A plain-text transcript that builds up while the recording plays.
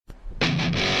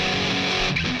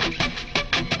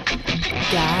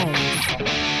Guys,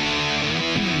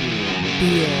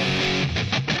 beer,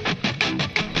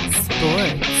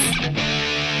 sports.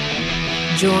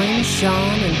 Join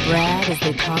Sean and Brad as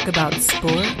they talk about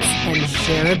sports and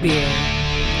share a beer.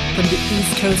 From the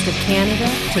east coast of Canada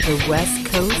to the west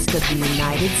coast of the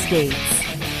United States.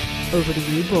 Over to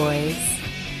you, boys.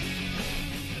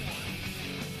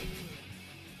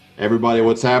 Everybody,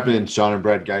 what's happening? Sean and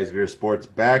Brad, Guys Beer Sports,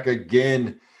 back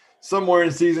again somewhere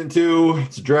in season 2.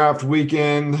 It's draft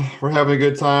weekend. We're having a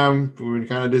good time. We're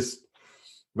kind of just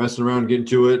messing around, getting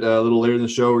to it. A little later in the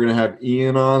show, we're going to have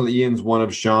Ian on. Ian's one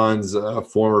of Sean's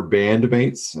former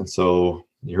bandmates. And so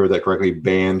you heard that correctly,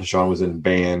 band. Sean was in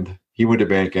band. He went to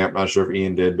band camp. Not sure if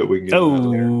Ian did, but we can get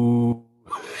Oh.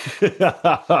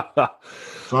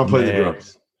 Sean played the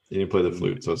drums. He didn't play the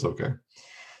flute, so it's okay.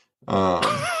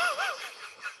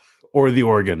 Or the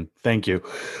organ. Thank you.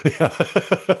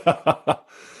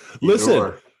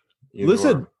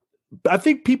 Listen. I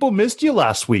think people missed you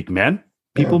last week, man.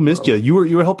 People missed you. You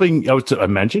were helping. I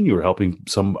mentioned you were helping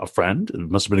a friend. It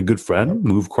must have been a good friend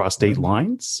move across state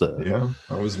lines. I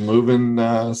was moving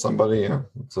somebody. Yeah,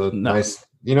 it's a nice.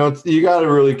 You know, you got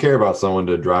to really care about someone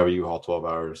to drive a U-Haul 12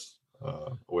 hours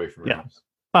away from your house.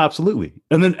 Absolutely.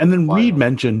 And then Reed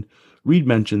mentioned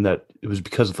that it was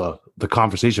because of the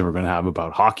conversation we're going to have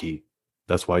about hockey.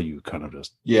 That's why you kind of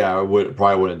just I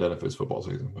probably wouldn't have done it if it was football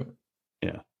season, but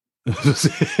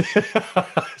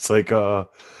it's like but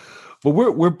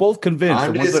we're both convinced.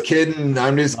 I'm just kidding.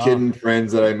 I'm just kidding.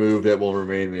 Friends that I moved that will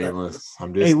remain nameless.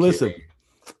 I'm just. Hey, listen. Kidding.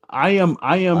 I am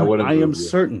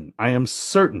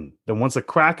certain that once the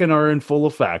Kraken are in full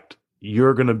effect,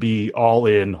 you're going to be all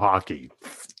in hockey.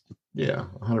 Yeah,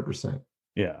 100%.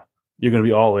 Yeah, you're going to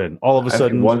be all in. All of a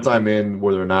sudden, once I'm in,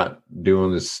 where they're not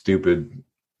doing this stupid,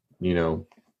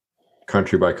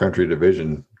 country by country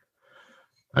division,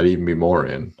 I'd even be more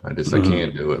in. I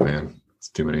can't do it, man. It's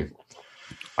too many.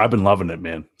 I've been loving it,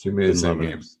 man. Too many same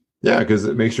games. Yeah, because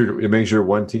it makes your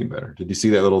one team better. Did you see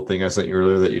that little thing I sent you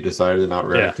earlier that you decided to not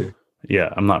react to?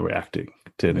 Yeah, I'm not reacting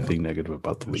to anything negative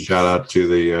about the Leafs. Shout out to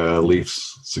the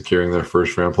Leafs securing their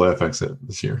first round playoff exit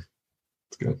this year.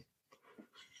 It's good.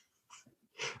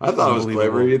 I thought it was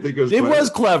clever. You think it was clever? It was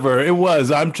clever. It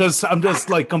was. I'm just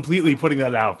like completely putting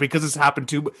that out because it's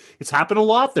happened a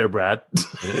lot there, Brad.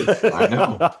 I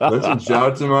know. Listen,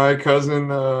 shout out to my cousin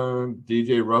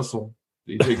DJ Russell.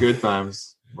 DJ Good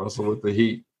Times. Russell with the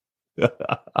Heat.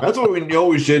 That's what we know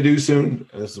we should do soon.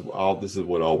 This is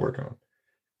what I'll work on.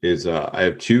 Is I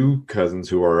have 2 cousins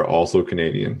who are also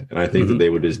Canadian, and I think that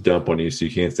they would just dump on you, so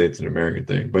you can't say it's an American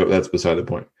thing. But that's beside the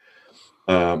point.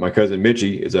 My cousin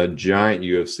Mitchie is a giant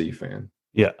UFC fan.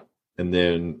 Yeah, and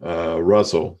then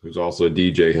Russell, who's also a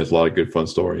DJ, has a lot of good fun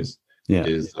stories. Yeah,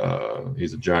 he's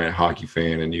a giant hockey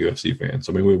fan and UFC fan.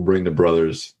 So maybe we'll bring the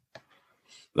brothers.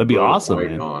 That'd be awesome,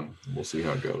 man. On. We'll see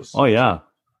how it goes. Oh yeah.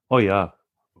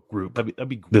 Group that'd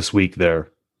be this week there.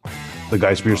 The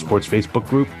Guys Beer Sports Facebook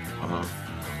group.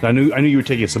 I knew you were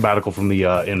taking a sabbatical from the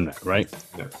internet, right?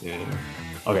 Yeah.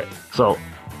 Okay, so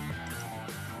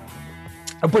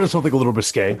I put in something a little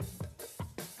risque,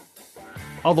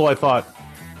 although I thought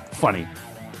funny.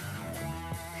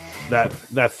 That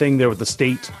thing there with the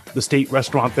state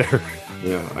restaurant there.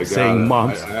 Yeah, I saying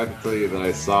moms. I have to tell you that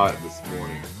I saw it this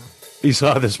morning. You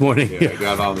saw it this morning? Yeah, I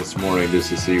got on this morning just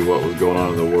to see what was going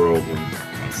on in the world, and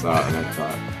I saw it, and I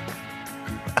thought,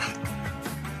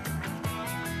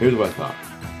 here's what I thought.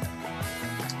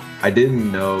 I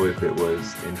didn't know if it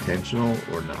was intentional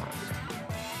or not.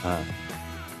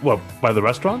 Well, by the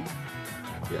restaurant?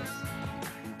 Yes.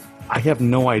 I have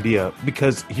no idea,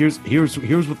 because here's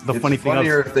what the funny thing. It's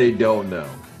funnier if they don't know.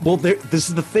 Well, this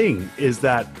is the thing, is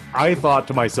that I thought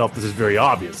to myself, this is very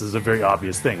obvious. This is a very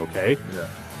obvious thing, okay? Yeah.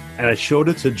 And I showed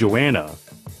it to Joanna,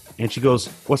 and she goes,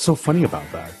 "What's so funny about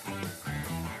that?"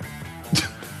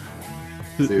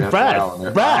 See,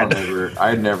 Brad.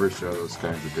 I never show those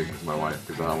kinds of things to my wife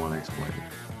because I don't want to explain it.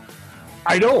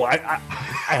 I know. I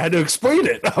had to explain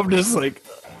it. I'm just like,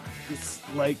 it's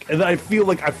like, and I feel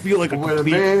like a when a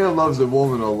man loves a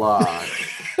woman a lot.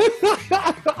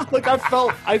 Like I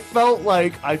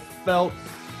felt.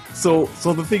 So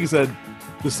the thing said,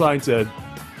 the sign said,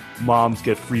 "Moms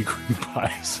get free cream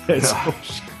pies."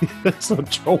 So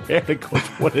Joanna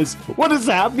goes, what does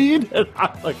that mean? And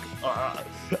I'm like,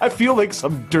 I feel like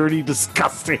some dirty,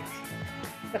 disgusting.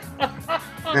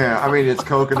 Yeah, I mean, it's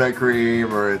coconut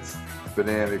cream or it's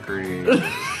banana cream.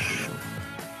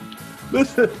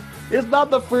 Listen, it's not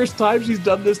the first time she's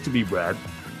done this to me, Brad.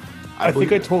 I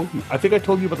think I told you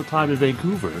about the time in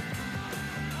Vancouver.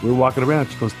 We were walking around.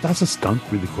 She goes, "That's a skunk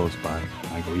really close by."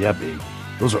 I go, "Yeah, babe.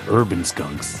 Those are urban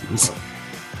skunks."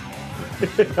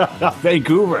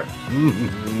 Vancouver.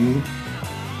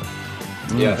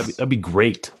 Yes. That'd be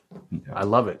great. I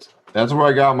love it. That's where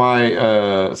I got my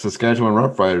Saskatchewan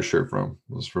Roughriders shirt from.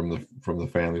 It was from the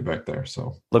family back there.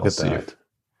 So Look I'll at see that. if they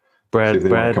Brad,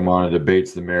 want to come on and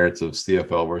debates the merits of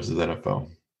CFL versus NFL.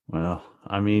 well,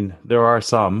 I mean, there are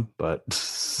some, but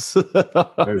There's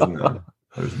none.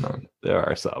 There's none. there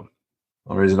are some.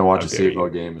 The only reason to watch How a dare CFL you.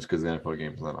 game is because the NFL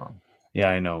game's not on. Yeah,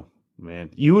 I know, man.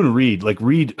 You and Reed,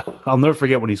 I'll never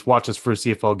forget when he's watched his first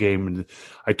CFL game, and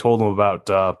I told him about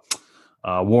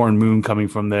Warren Moon coming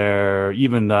from there,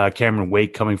 even Cameron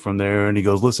Wake coming from there, and he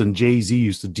goes, "Listen, Jay-Z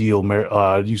used to deal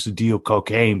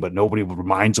cocaine, but nobody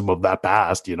reminds him of that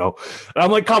past, you know." And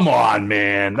I'm like, "Come on,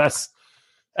 man, that's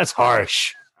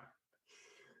harsh.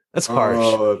 That's harsh."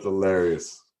 Oh, that's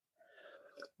hilarious.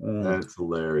 Mm. That's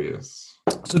hilarious.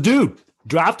 So, dude,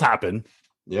 draft happened.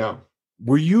 Yeah.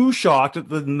 Were you shocked at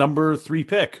the number 3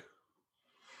 pick?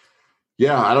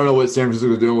 Yeah, I don't know what San Francisco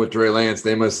was doing with Trey Lance.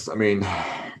 They must, I mean,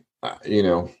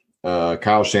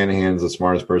 Kyle Shanahan's the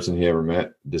smartest person he ever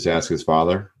met. Just ask his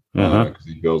father because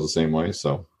he feels the same way.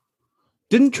 So,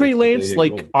 Didn't Trey Lance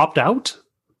Gold. opt out?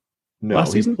 No,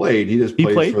 Last season? he played. He just He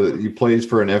plays played? he plays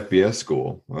for an FBS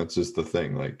school. That's just the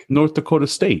thing. Like, North Dakota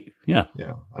State. Yeah.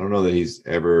 yeah, I don't know that he's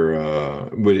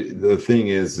ever. But the thing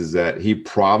is that he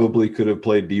probably could have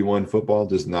played D1 football,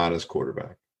 just not as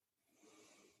quarterback.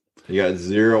 He got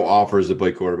 0 offers to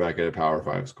play quarterback at a Power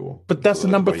 5 school. But that's So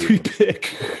the number why he 3 went.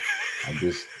 pick.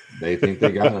 They think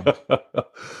they got him.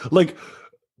 Like,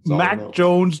 That's all I Mac know.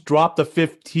 Jones dropped the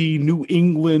 15. New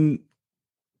England.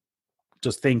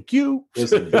 Just thank you.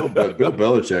 Listen, Bill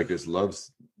Belichick just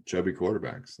loves chubby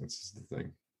quarterbacks. That's just the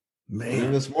thing. And then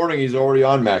Man, this morning he's already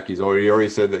on Mac. He already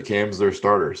said that Cam's their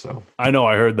starter. So I know.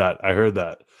 I heard that. I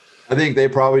think they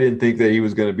probably didn't think that he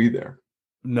was going to be there.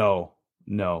 No.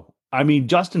 I mean,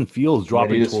 Justin Fields And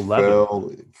dropping he to just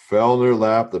 11. fell in their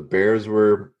lap. The Bears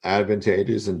were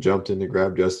advantageous and jumped in to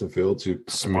grab Justin Fields.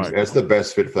 Smart. That's the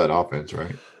best fit for that offense,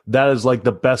 right? That is like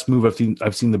the best move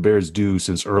I've seen the Bears do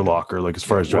since Urlacher, like as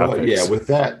far as draft picks.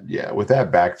 Yeah, with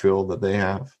that backfield that they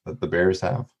have, that the Bears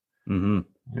have,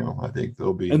 Mm-hmm. I think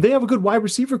they'll be. And they have a good wide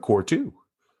receiver core too.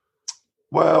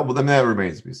 Well, then that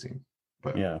remains to be seen.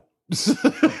 But Yeah. good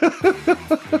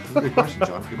question,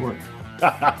 John. Good work.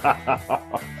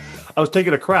 I was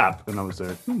taking a crap and I was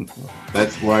there.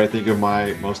 That's where I think of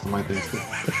most of my things.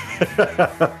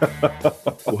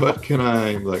 What can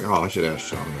I like? Oh, I should ask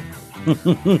Sean. Good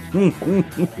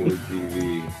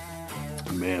TV.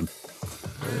 Man.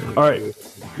 All right.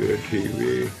 Good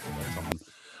TV.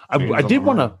 I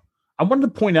wanted to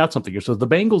point out something here. So the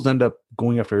Bengals end up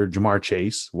going after Jamar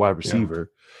Chase, wide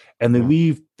receiver, and they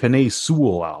leave Penei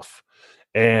Sewell off.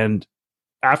 And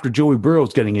after Joey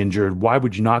Burrow's getting injured, why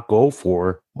would you not go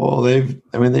for? Well, they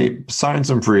signed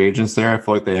some free agents there. I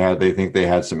feel like they think they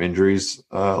had some injuries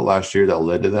last year that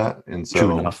led to that. And True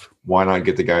so enough. why not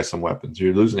get the guy some weapons?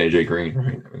 You're losing AJ Green,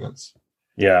 right? I mean, that's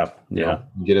Yeah.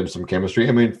 get him some chemistry.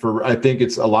 I mean, I think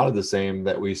it's a lot of the same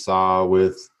that we saw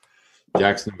with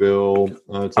Jacksonville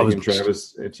taking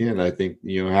Travis Etienne. I think,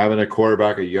 having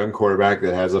a young quarterback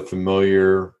that has a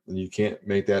familiar, you can't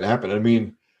make that happen. I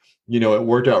mean, it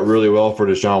worked out really well for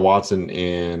Deshaun Watson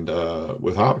and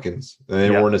with Hopkins. And they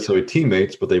weren't necessarily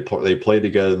teammates, but they played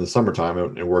together in the summertime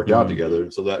and worked out together.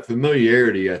 And so that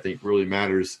familiarity, I think, really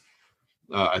matters.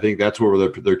 I think that's where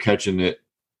they're catching it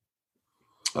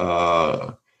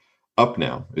up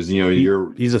now. Is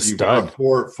he's a stud.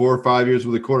 4 or 5 years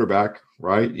with a quarterback,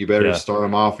 right? You better start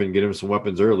him off and get him some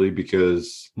weapons early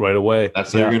because right away.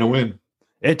 That's how you're going to win.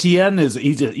 Etienne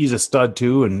he's a stud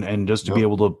too, and just to be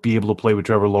able to play with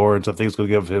Trevor Lawrence, I think it's going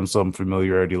to give him some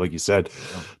familiarity, like you said.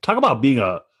 Talk about being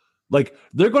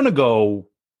they're going to go.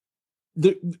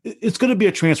 It's going to be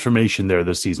a transformation there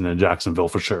this season in Jacksonville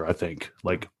for sure. I think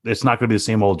it's not going to be the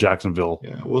same old Jacksonville.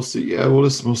 Yeah, we'll see. Yeah, we'll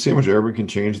see how much Urban can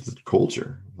change the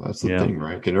culture. That's the thing,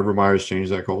 right? Can Urban Myers change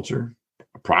that culture?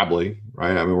 Probably,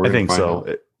 right? I mean, I think so.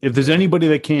 Out. If there's anybody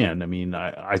that can, I mean,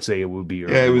 I'd say it would be.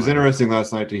 Urban It was interesting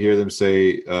last night to hear them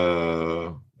say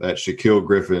that Shaquille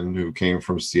Griffin, who came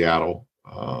from Seattle,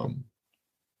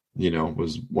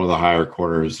 was one of the higher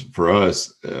corners for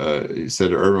us. He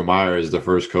said Urban Meyer is the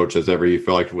first coach that's ever he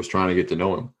felt like was trying to get to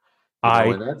know him.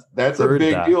 And that's a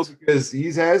big deal because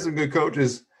he's had some good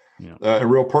coaches,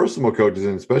 and real personal coaches,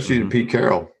 and especially Pete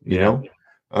Carroll. You know,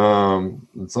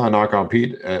 it's not a knock on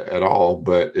Pete at all,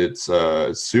 but it's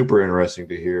super interesting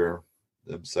to hear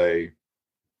them say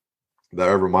that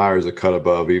Urban Meyer is a cut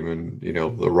above even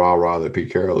the rah that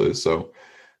Pete Carroll is. So.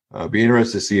 Be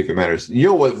interested to see if it matters. You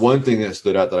know what? One thing that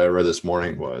stood out that I read this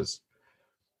morning was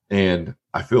And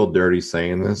I feel dirty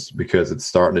saying this because it's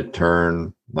starting to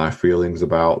turn my feelings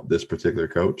about this particular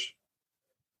coach.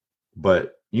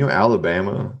 But,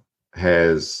 Alabama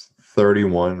has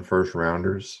 31 first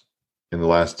rounders in the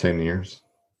last 10 years.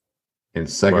 And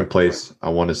second place, I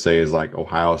want to say, is like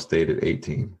Ohio State at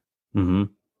 18. Mm-hmm.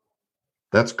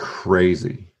 That's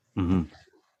crazy. Mm-hmm.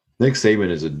 Nick Saban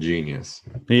is a genius.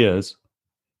 He is.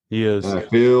 And I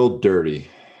feel dirty.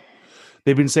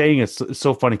 They've been saying it's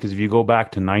so funny because if you go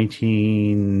back to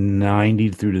 1990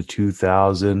 through to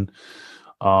 2000,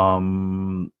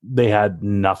 they had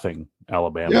nothing,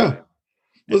 Alabama. Yeah.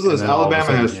 Listen,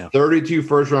 Alabama has 32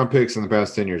 first-round picks in the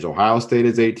past 10 years. Ohio State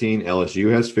has 18.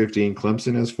 LSU has 15.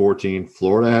 Clemson has 14.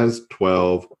 Florida has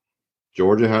 12.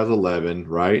 Georgia has 11,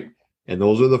 right? And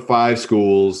those are the 5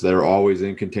 schools that are always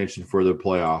in contention for the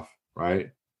playoff,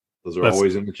 right? Those are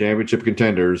always in the championship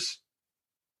contenders.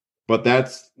 But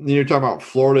you're talking about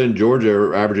Florida and Georgia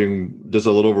are averaging just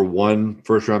a little over 1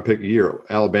 first-round pick a year.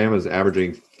 Alabama's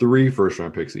averaging 3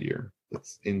 first-round picks a year.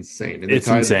 That's insane. And it's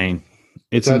insane.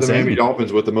 It's insane. The Miami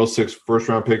Dolphins with the most 6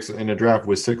 first-round picks in a draft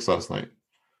with 6 last night.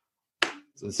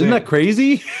 Isn't that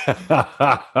crazy?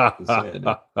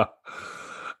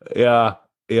 Yeah.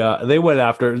 They went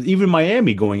after even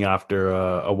Miami going after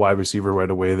a wide receiver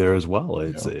right away there as well.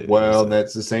 That's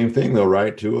the same thing though,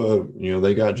 right? They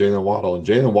got Jalen Waddle, and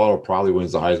Jalen Waddle probably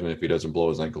wins the Heisman if he doesn't blow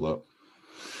his ankle up.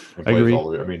 I agree.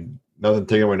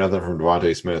 Taking away nothing from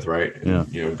Devontae Smith, right? And,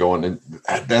 yeah. Going in.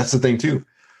 That's the thing too.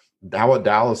 How about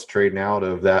Dallas trading out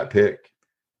of that pick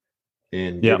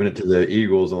and giving it to the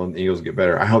Eagles, and the Eagles get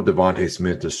better? I hope Devontae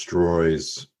Smith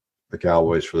destroys the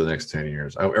Cowboys for the next 10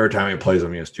 years. Every time he plays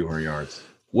them, he has 200 yards.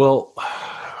 Well,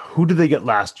 who did they get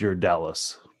last year,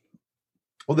 Dallas?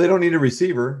 Well, they don't need a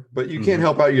receiver, but you can't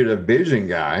help out your division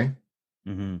guy.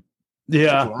 Mm-hmm.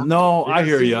 Yeah, no, I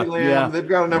hear you. Yeah, they've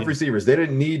got enough receivers. They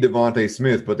didn't need Devontae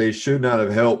Smith, but they should not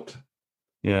have helped.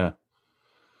 Yeah.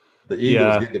 The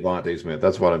Eagles get Devontae Smith.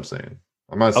 That's what I'm saying.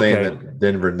 I'm not saying that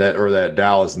Denver or that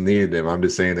Dallas needed him. I'm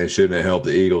just saying they shouldn't have helped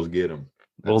the Eagles get him.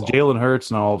 Well, Jalen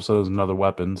Hurts now all of a sudden is another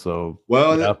weapon. So,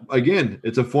 again,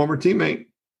 it's a former teammate.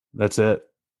 That's it.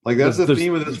 Like that's the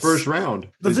theme of this first round.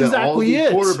 That's exactly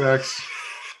it. Quarterbacks,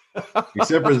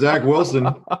 except for Zach Wilson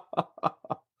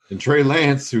and Trey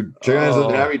Lance, who Trey Lance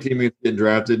doesn't have any teammates getting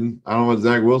drafted. I don't know about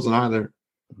Zach Wilson either.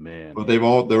 Man, but they're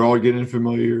all getting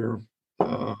familiar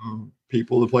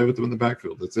people to play with them in the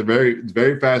backfield. It's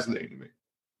very fascinating to me.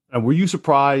 And were you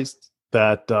surprised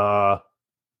that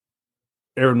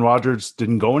Aaron Rodgers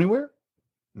didn't go anywhere?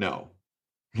 No.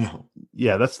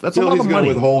 Yeah, that's a Still, lot he's of going money.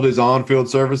 to withhold his on-field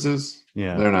services.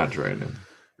 Yeah, they're not trading him.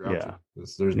 Yeah,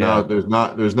 there's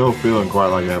no feeling quite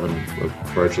like having a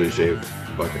virtually shaved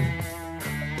fucking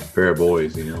pair of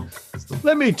boys.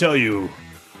 Let me tell you,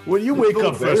 when you wake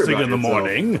up first thing in the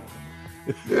morning,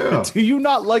 do you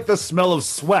not like the smell of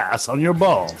swass on your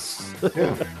balls?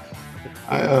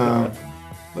 Yeah.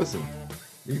 Listen.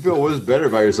 You feel better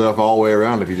about yourself all the way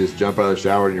around if you just jump out of the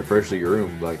shower and you're fresh to your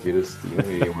room. Like you don't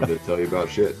need anyone to tell you about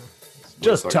shit.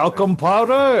 Just talcum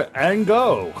powder and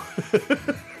go.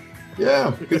 Yeah,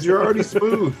 because you're already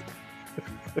smooth.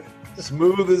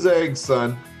 Smooth as eggs,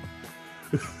 son.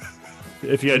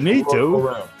 If you need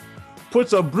to, put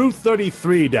some Brute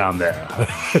 33 down there.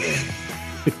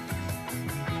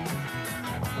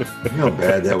 You know how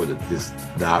bad that would just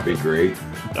not be great?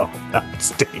 No, that would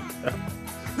stink.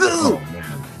 Oh, man.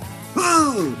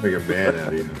 Make a man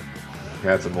out of you.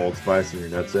 Had some Old Spice in your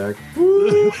nutsack.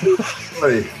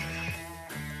 Boy.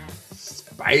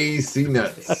 Spicy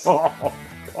nuts.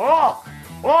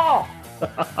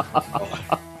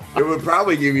 It would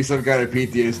probably give you some kind of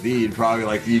PTSD. And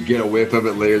probably you'd get a whiff of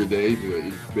it later today.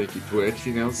 It'd make you twitch,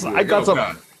 So I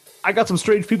got some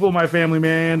strange people in my family,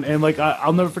 man. And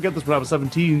I'll never forget this. When I was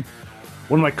 17,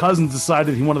 one of my cousins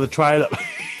decided he wanted to try it.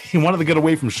 He wanted to get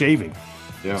away from shaving.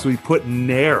 Yeah. So he put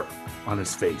Nair on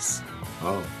his face.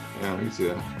 Oh, yeah, I can see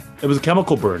that. It was a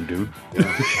chemical burn, dude.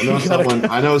 Yeah.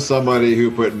 I know somebody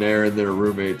who put Nair in their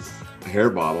roommate's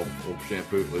hair bottle,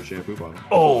 shampoo bottle.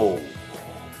 Oh,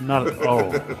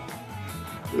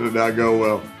 It did not go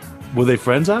well. Were they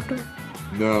friends after?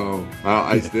 No,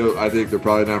 I think they're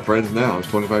probably not friends now. It's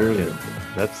 25 years ago.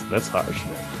 That's harsh.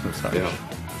 That's harsh. Yeah,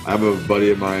 I have a buddy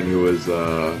of mine who was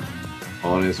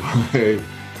on his way.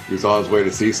 He was on his way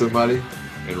to see somebody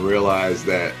and realized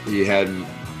that he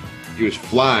was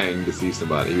flying to see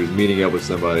somebody. He was meeting up with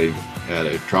somebody at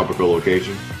a tropical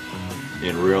location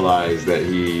and realized that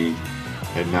he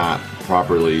had not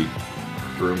properly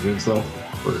groomed himself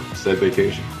for said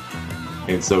vacation.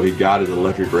 And so he got his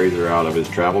electric razor out of his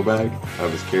travel bag, out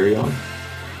of his carry-on,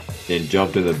 and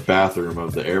jumped in the bathroom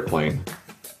of the airplane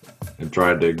and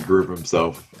tried to groom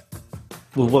himself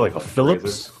Well, what, like a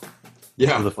Phillips?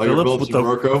 Yeah, The like a Phillips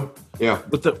Phillips Rocco. Yeah,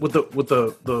 with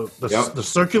the Yep. the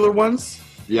circular ones.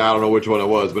 yeah. I don't know which one it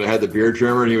was, but it had the beard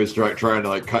trimmer, and he was trying to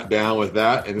like cut down with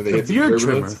that, and then they The hit some beard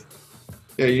turbulence.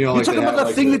 Yeah, you know, You're like talking they about had, that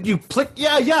like, thing the- that you click?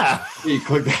 Yeah. He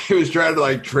clicked. He was trying to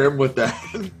like trim with that.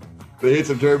 They hit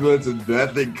some turbulence, and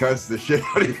that thing cuts the shit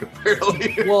out of you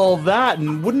barely. Well, that,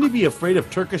 and wouldn't he be afraid of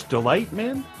Turkish delight,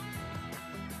 man?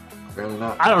 Apparently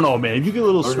not. I don't know, man. If you get a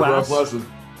little Learned a rough swass. lesson.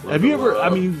 Have you ever? Learned a I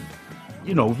mean,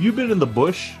 you know, have you been in the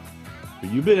bush?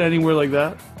 Have you been anywhere like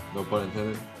that? no pun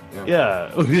intended.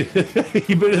 Yeah.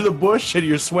 You been in the bush and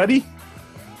you're sweaty?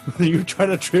 You're trying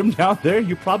to trim down there?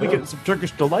 You're probably Yeah. getting some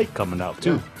Turkish delight coming out,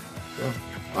 too. Yeah.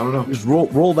 I don't know. Just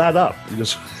roll that up. You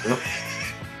just Yep.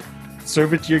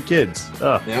 serve it to your kids.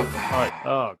 All Yep.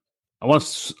 right. I want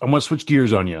to switch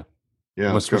gears on you. Yeah. I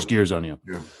want let's to go. switch gears on you.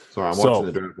 Yeah. Sorry, I'm So- watching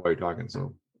the draft while you're talking.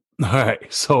 So All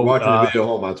right. So watching the video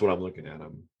home. That's what I'm looking at.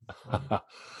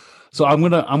 so I'm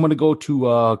gonna go to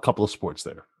a couple of sports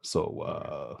there.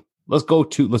 So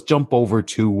let's jump over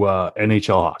to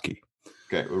NHL hockey.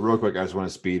 Okay, well, real quick, I just want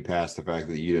to speed past the fact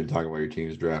that you didn't talk about your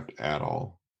team's draft at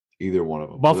all. Either one of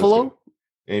them. Buffalo?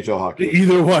 NHL hockey.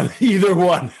 Either one.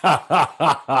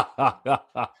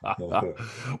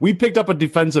 We picked up a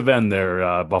defensive end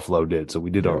there. Buffalo did, so we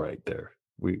did all right there.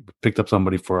 We picked up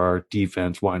somebody for our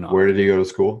defense. Why not? Where did he go to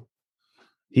school?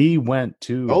 He went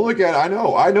to. Oh, look at it. I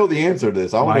know the answer to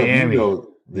this. I want to know if Miami. you know.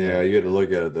 Yeah, you had to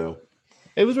look at it though.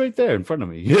 It was right there in front of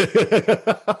me.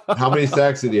 How many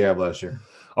sacks did he have last year?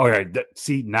 All right.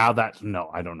 See, now that no,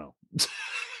 I don't know.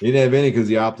 He didn't have any because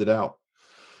he opted out.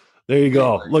 There you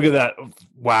go. Look at that.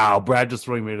 Wow, Brad just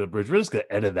throwing me to the bridge. We're just gonna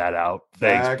edit that out.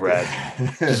 Thanks, Back- Brad.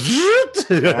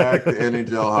 Back to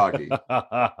NHL hockey.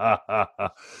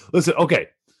 Listen, okay.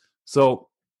 So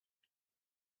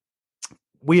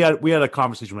we had a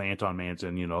conversation with Anton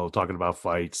Manson, you know, talking about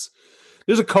fights.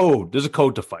 There's a code. There's a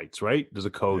code to fights, right? There's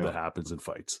a code that happens in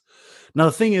fights. Now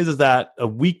the thing is that a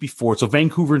week before, so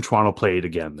Vancouver and Toronto played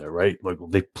again there, right? Like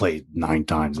they played 9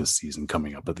 times this season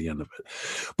coming up at the end of it.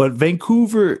 But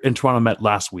Vancouver and Toronto met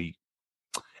last week,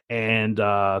 and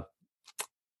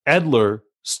Edler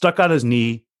stuck out his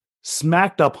knee,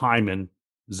 smacked up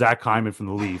Zach Hyman from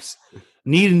the Leafs,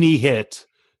 knee-to-knee hit,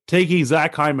 taking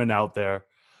Zach Hyman out there.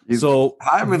 So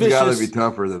Hyman's got to be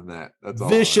tougher than that. That's all.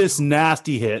 vicious,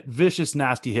 nasty hit.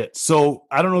 So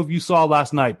I don't know if you saw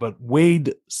last night, but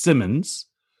Wade Simmons,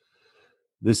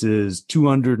 this is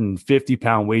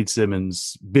 250-pound Wade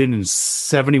Simmons, been in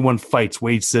 71 fights.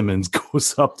 Wade Simmons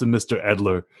goes up to Mr.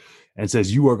 Edler and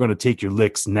says, "You are going to take your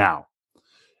licks now,"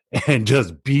 and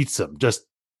just beats him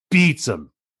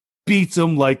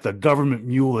like the government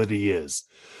mule that he is.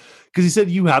 Because he said,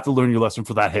 "You have to learn your lesson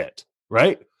for that hit,"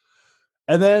 right?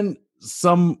 And then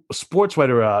some sports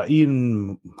writer,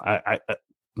 Ian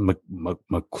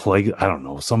McClegg, I don't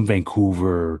know, some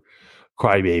Vancouver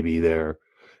crybaby there.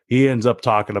 He ends up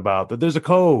talking about that there's a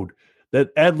code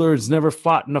that Edler's never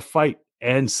fought in a fight,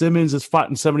 and Simmons has fought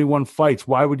in 71 fights.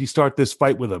 Why would you start this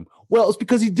fight with him? Well, it's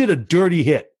because he did a dirty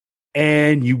hit.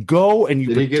 And you go and you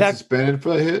Did protect. he get suspended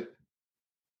for the hit?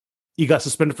 He got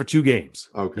suspended for 2 games.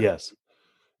 Okay.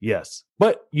 Yes.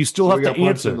 But you still So have he to got punched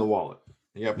answer. in the wallet.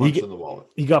 He got punched in the wallet.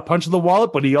 He got punched in the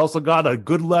wallet, but he also got a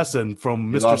good lesson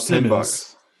from He Mr. lost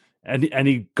Simmons. $10. And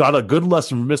he got a good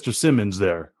lesson from Mr. Simmons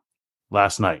there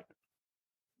last night.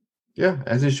 Yeah,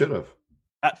 as he should have.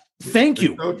 Thank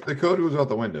you. The code was out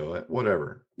the window.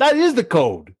 Whatever. That is the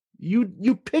code. You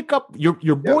pick up your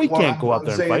boy can't go out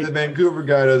there and saying fight. the Vancouver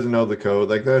guy doesn't know the code.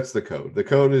 Like that's the code. The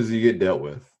code is you get dealt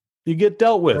with. You get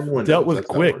dealt with. Everyone Dealt knows with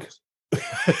that's how it quick.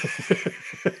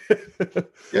 works.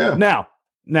 Yeah.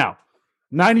 Now,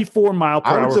 94 mile per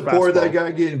I hour. would support that fastball.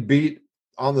 guy getting beat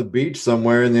on the beach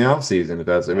somewhere in the off season if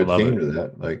it love came it. to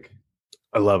that. Like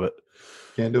I love it.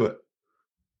 can't do it.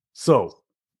 So,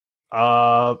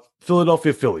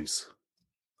 Philadelphia Phillies.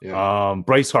 Yeah.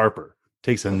 Bryce Harper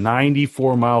takes a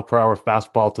 94 mile per hour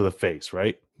fastball to the face,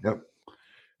 right? Yep.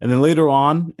 And then later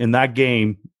on in that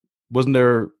game, wasn't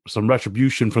there some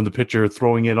retribution from the pitcher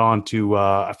throwing it on to,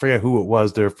 I forget who it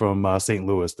was there from St.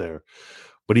 Louis there,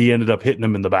 but he ended up hitting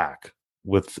him in the back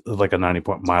with like a 90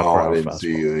 mile per hour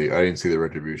fastball. I didn't see the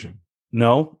retribution.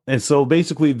 No. And so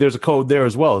basically there's a code there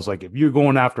as well. It's like, if you're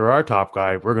going after our top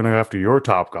guy, we're going to go after your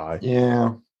top guy.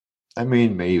 Yeah. I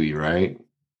mean, maybe, right?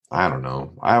 I don't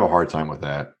know. I have a hard time with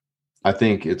that. I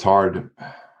think it's hard.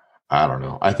 I don't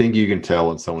know. I think you can tell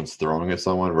when someone's throwing at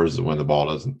someone versus when the ball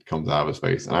doesn't comes out of his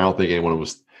face. And I don't think anyone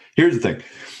was. Here's the thing: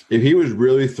 if he was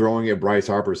really throwing at Bryce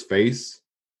Harper's face,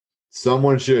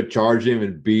 someone should charge him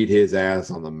and beat his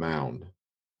ass on the mound.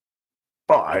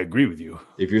 Oh, I agree with you.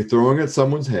 If you're throwing at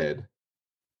someone's head,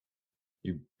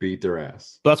 you Beat their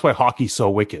ass. That's why hockey's so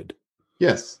wicked.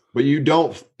 Yes, but you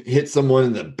don't hit someone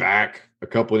in the back a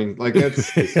couple of like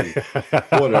that's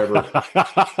whatever.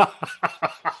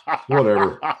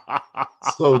 Whatever.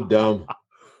 So dumb.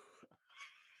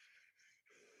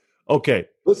 Okay.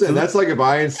 Listen, that's like if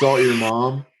I insult your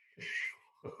mom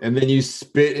and then you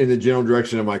spit in the general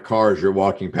direction of my car as you're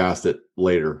walking past it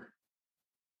later.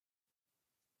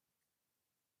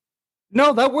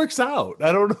 No, that works out.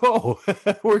 I don't know.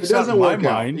 It works It doesn't out in my work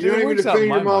out. mind. You don't It even works out in defend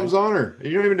my your mom's mind. honor.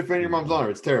 You don't even defend your mom's honor.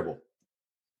 It's terrible.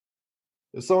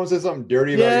 If someone says something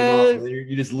dirty about your mom, and then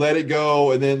you just let it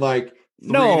go, and then like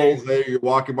 3 days later, you're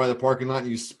walking by the parking lot and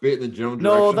you spit in the general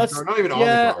direction. No, of the that's car. Not even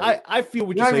yeah. on the car. I feel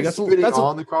what You're you're not saying. even spitting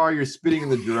on the car. You're spitting in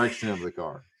the direction of the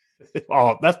car.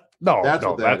 Oh, that's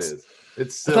What that is.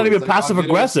 It's silly. That's not even It's like, passive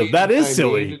aggressive. That is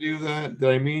silly. Did I mean to do that? Did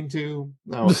I mean to?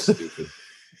 No, it's stupid.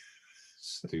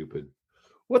 Stupid.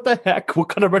 What the heck? What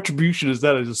kind of retribution is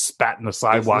that? I just spat in the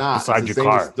sidewalk beside your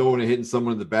car. It's throwing and hitting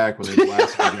someone in the back when they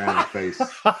blast me down in the face.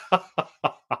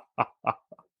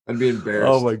 I'd be embarrassed.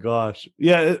 Oh my gosh.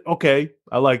 Yeah, okay.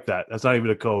 I like that. That's not even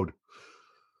a code.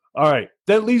 All right.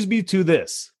 That leads me to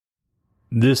this.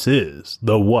 This is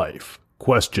the wife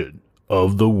question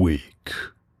of the week.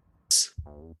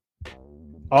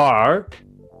 Our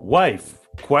wife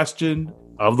question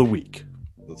of the week.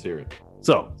 Let's hear it.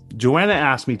 So, Joanna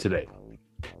asked me today,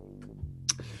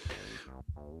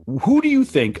 who do you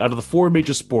think out of the 4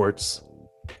 major sports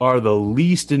are the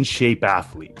least in shape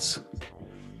athletes?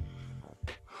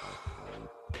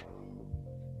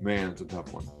 Man, it's a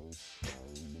tough one.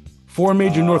 4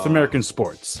 major North American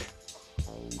sports.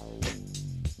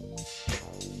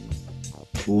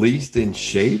 Least in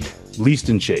shape? Least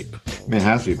in shape. Man, it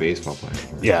has to be baseball players.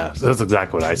 Right? Yeah, that's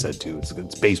exactly what I said too. It's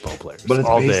baseball players. But it's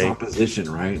all based day. on position,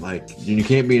 right? Like, you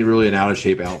can't be really an out of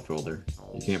shape outfielder.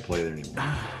 You can't play there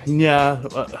anymore. Yeah.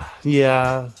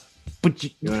 But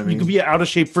you know what I mean? could be an out of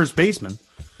shape first baseman.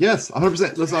 Yes,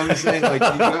 100%. That's what I'm saying. Like,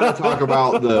 you got to talk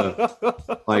about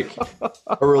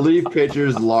a relief pitcher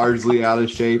is largely out of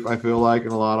shape, I feel like, in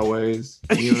a lot of ways.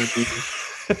 You know what I mean?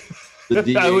 The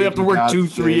DH we have to work is out 2-3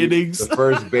 of shape. innings. The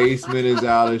first baseman is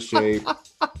out of shape.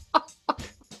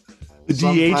 The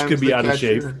DH could be out of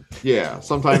shape. Yeah,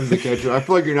 sometimes the catcher. I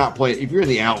feel like you're not playing. If you're in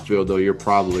the outfield, though, you're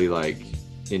probably like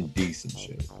in decent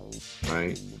shape,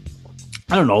 right?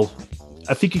 I don't know.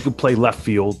 I think you could play left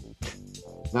field.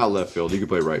 Not left field. You could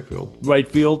play right field. Right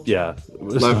field, yeah.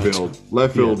 Left field.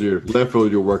 You're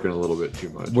working a little bit too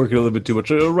much. Working a little bit too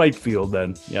much. Right field,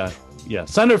 then, yeah.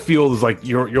 Center field is like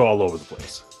you're all over the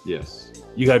place. Yes.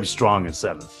 You got to be strong in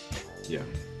center. Yeah.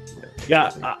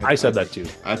 Yeah, I said that too.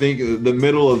 I think the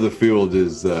middle of the field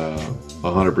is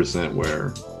 100%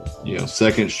 where,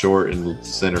 second, short, and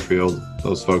center field.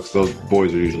 Those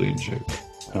boys are usually in shape.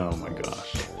 Oh my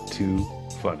gosh, too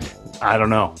funny. I don't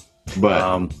know,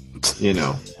 but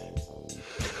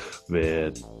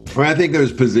man. I think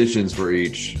there's positions for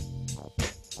each.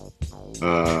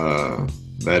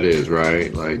 That is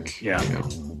right. Like, yeah.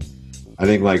 I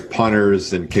think like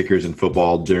punters and kickers in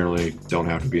football generally don't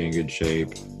have to be in good shape.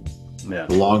 Yeah.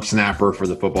 The long snapper for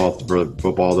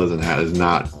football is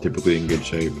not typically in good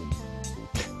shape.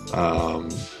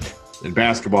 In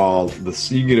basketball,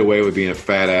 you can get away with being a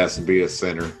fat ass and be a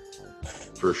center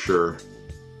for sure.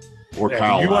 Or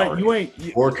Kyle Lowry.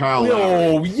 Kyle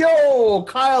Lowry. Yo,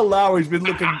 Kyle Lowry's been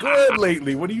looking good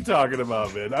lately. What are you talking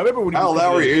about, man? I remember when Kyle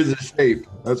Lowry is in shape.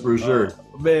 That's for sure.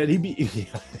 Man, you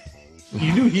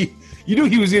knew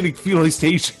he was eating Philly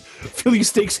steak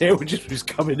sandwiches. He was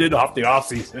coming in off the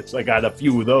offseason. It's like I had a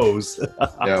few of those.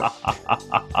 Yeah.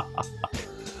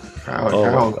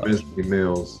 Kyle's missing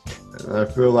meals. And I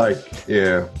feel like,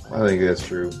 I think that's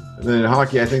true. And then in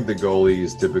hockey, I think the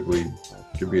goalies typically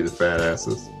should be the fat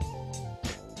asses.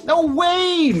 No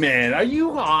way, man. Are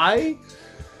you high?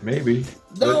 Maybe.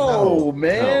 No,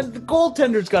 man. No. The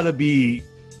goaltender's got to be...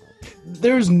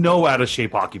 There's no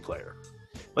out-of-shape hockey player.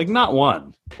 Like, not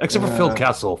one. Except for Phil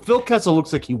Kessel. Phil Kessel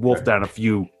looks like he wolfed down a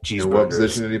few cheeseburgers. What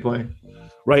position did he play?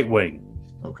 Right wing.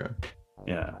 Okay.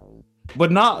 Yeah.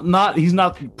 But not he's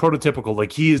not prototypical.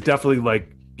 Like, he is definitely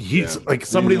like... like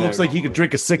somebody looks like he could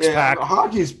drink a six-pack.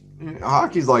 Hockey's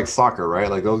like soccer,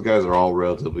 right? Like, those guys are all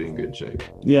relatively in good shape.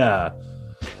 Yeah.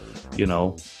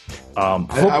 Football.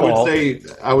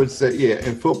 I would say,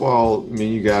 in football, I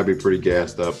mean, you gotta be pretty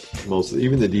gassed up. Mostly,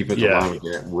 even the defensive linemen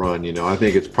can't run. I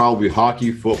think it's probably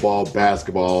hockey, football,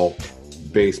 basketball,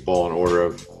 baseball in order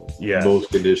of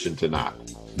most conditioned to not.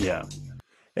 Yeah.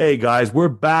 Hey guys, we're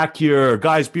back here.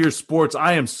 Guys Beer Sports.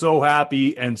 I am so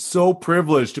happy and so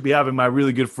privileged to be having my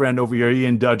really good friend over here,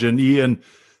 Ian Dudgeon. Ian,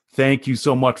 thank you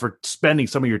so much for spending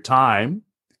some of your time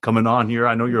coming on here.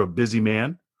 I know you're a busy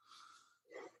man.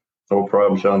 No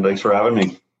problem, Sean. Thanks for having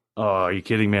me. Oh, are you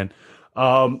kidding, man?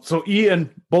 So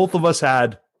Ian, both of us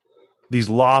had these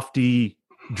lofty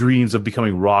dreams of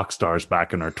becoming rock stars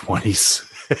back in our 20s.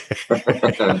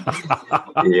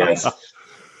 Yes.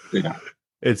 Yeah.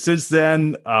 And since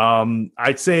then,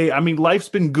 I'd say, life's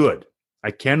been good.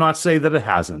 I cannot say that it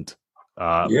hasn't,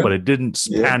 but it didn't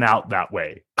pan out that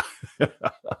way.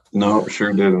 No,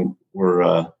 sure didn't.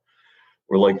 We're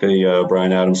like the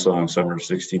Bryan Adams song, Summer of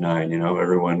 '69.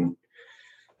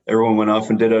 Everyone went off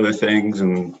and did other things,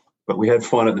 but we had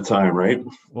fun at the time, right?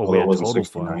 Well, we had total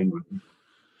fun.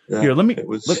 Yeah, here, let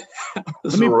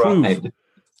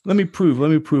me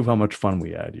prove how much fun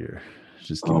we had here.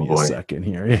 Just give me a second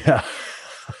here. Yeah.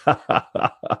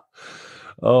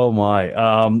 Oh my.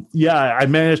 I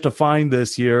managed to find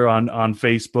this here on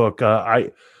Facebook.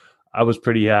 I was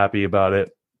pretty happy about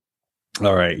it.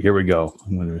 All right, here we go.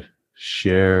 I'm going to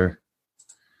share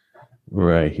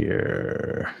right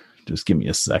here. Just give me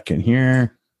a second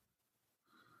here.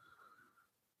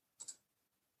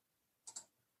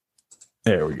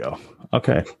 There we go.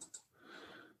 Okay.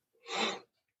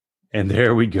 And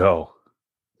there we go.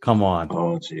 Come on.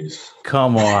 Oh, jeez.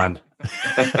 Come on.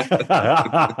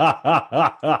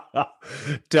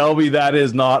 Tell me that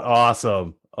is not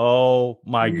awesome. Oh,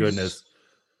 my goodness.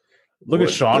 Look at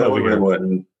Sean over here.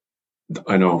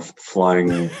 I know,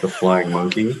 the flying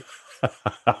monkey. That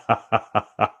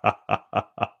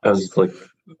was like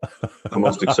the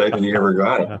most exciting he ever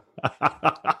got.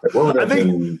 What would that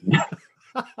been?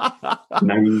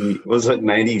 90, was it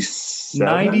 97?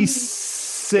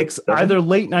 96, either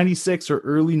late 96 or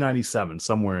early 97,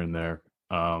 somewhere in there.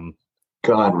 God,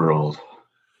 we're old.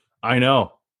 I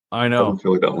know. Doesn't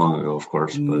feel like that long ago, of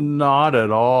course. But. Not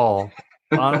at all.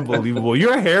 Unbelievable.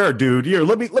 Your hair, dude. Here,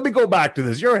 let me go back to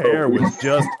this. Your hair was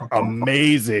just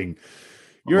amazing.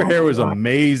 Your hair was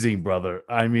amazing, brother.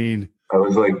 I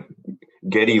was like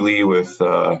Geddy Lee with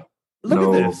look at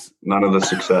this. None of the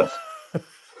success.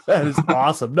 That is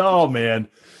awesome. No, man.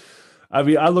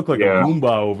 I look like a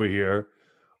Goomba over here.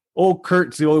 Old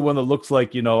Kurt's the only one that looks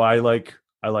like, I like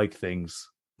things.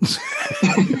 He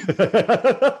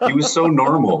was so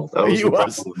normal. That was the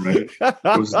problem, right?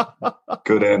 It was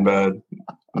good and bad.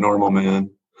 Normal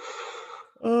man.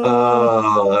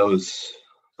 That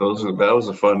was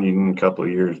a fun couple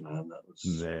of years, man. That was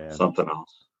something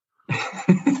else.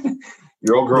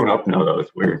 You're all grown up now, though.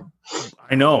 It's weird.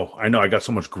 I know. I got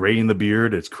so much gray in the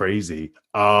beard. It's crazy.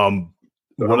 I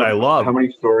love. How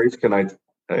many stories can I?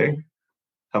 Hey,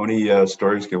 how many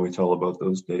stories can we tell about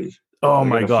those days? Oh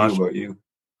my gosh! About you.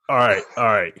 All right.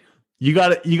 You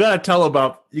gotta tell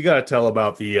about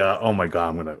the. Oh my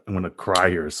god! I'm gonna cry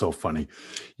here. It's so funny.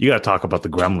 You gotta talk about the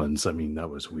Gremlins. That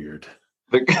was weird.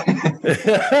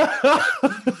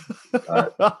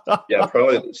 Yeah,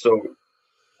 probably. So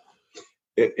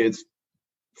it's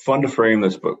fun to frame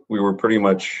this, but we were pretty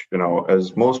much,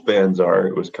 as most bands are,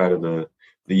 it was kind of the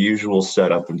usual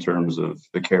setup in terms of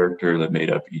the character that made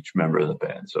up each member of the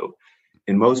band. So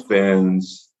in most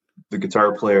bands, the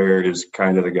guitar player is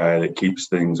kind of the guy that keeps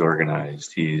things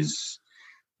organized. He's,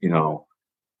 the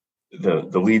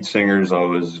lead singer is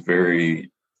always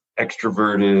very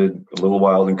extroverted, a little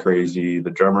wild and crazy.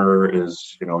 The drummer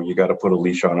is, you got to put a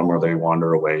leash on them or they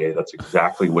wander away. That's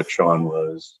exactly what Sean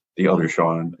was, the other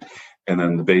Sean. And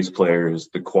then the bass player is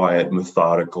the quiet,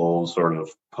 methodical, sort of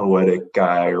poetic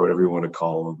guy, or whatever you want to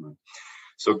call him.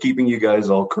 So keeping you guys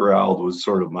all corralled was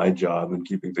sort of my job, and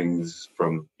keeping things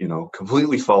from,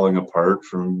 completely falling apart,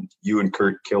 from you and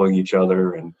Kurt killing each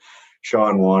other and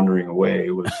Sean wandering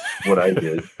away was what I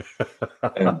did.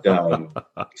 And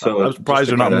so I'm surprised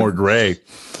you're not more gray.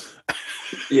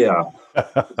 Yeah.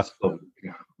 So,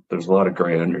 there's a lot of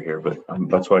gray under here, but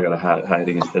that's why I got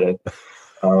hiding it today.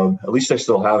 At least I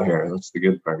still have hair. That's the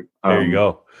good part. There you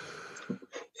go.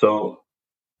 So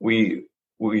we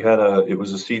had it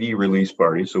was a CD release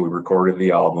party. So we recorded the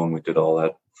album. We did all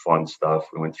that fun stuff.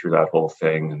 We went through that whole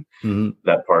thing, and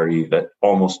that party that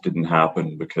almost didn't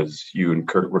happen because you and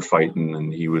Kurt were fighting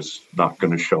and he was not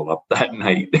going to show up that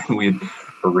night. And we had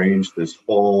arranged this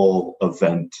whole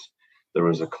event. There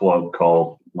was a club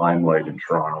called Limelight in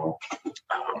Toronto.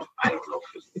 I don't know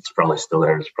if it's probably still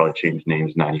there. It's probably changed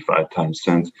names 95 times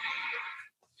since.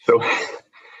 So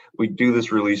we do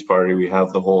this release party. We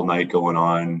have the whole night going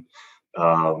on.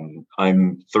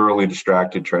 I'm thoroughly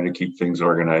distracted trying to keep things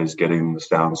organized, getting the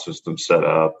sound system set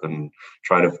up, and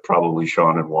try to probably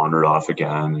Sean had wandered off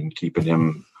again and keeping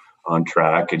him on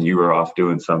track. And you were off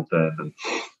doing something. And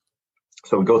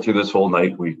so we go through this whole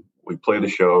night. We play the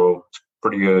show. It's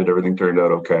pretty good. Everything turned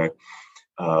out okay.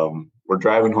 We're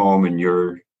driving home, and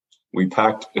we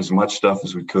packed as much stuff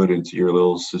as we could into your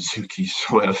little Suzuki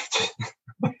Swift.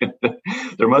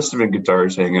 There must have been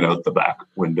guitars hanging out the back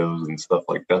windows and stuff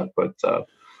like that. But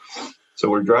so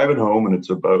we're driving home, and it's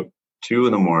about 2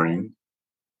 a.m.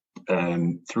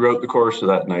 And throughout the course of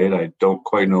that night, I don't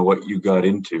quite know what you got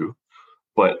into,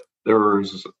 but there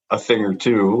was a thing or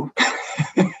two.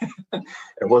 It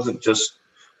wasn't just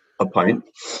a pint.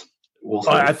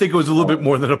 I think it was a little bit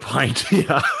more than a pint.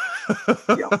 Yeah.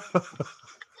 Yeah.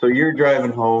 So you're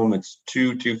driving home. It's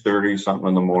 2:30 something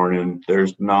in the morning.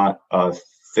 There's not a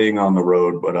thing on the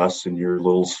road but us and your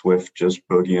little Swift just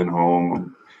boogieing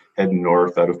home, heading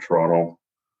north out of Toronto.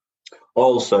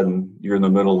 All of a sudden, you're in the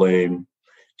middle lane,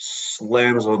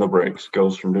 slams on the brakes,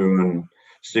 goes from doing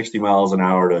 60 miles an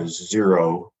hour to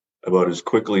 0 about as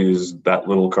quickly as that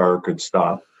little car could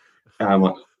stop. And I'm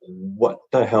like, what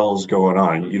the hell's going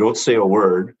on? You don't say a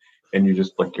word, and you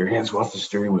just like your hands go off the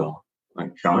steering wheel.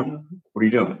 Like, Sean, what are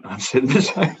you doing? I'm sitting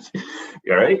beside you.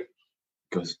 You all right?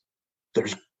 He goes,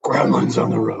 there's gremlins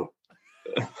on the road.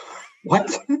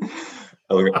 What?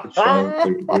 I look at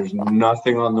Sean, there's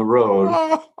nothing on the road.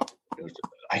 Goes,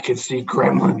 I can see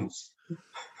gremlins.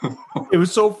 It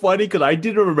was so funny because I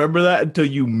didn't remember that until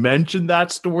you mentioned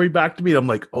that story back to me. I'm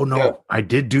like, oh no, yeah. I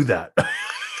did do that.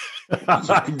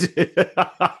 I did.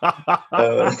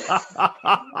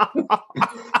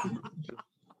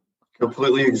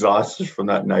 Completely exhausted from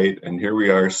that night, and here we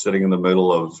are sitting in the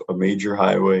middle of a major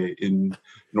highway in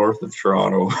north of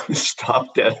Toronto,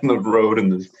 stopped dead in the road in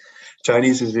this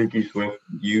Chinese Suzuki Swift.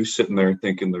 You sitting there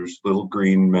thinking there's little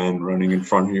green men running in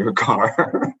front of your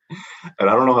car. And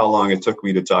I don't know how long it took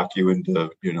me to talk you into,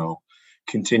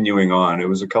 continuing on. It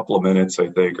was a couple of minutes, I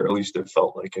think, or at least it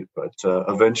felt like it. But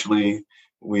eventually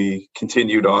we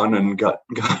continued on and got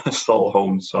us all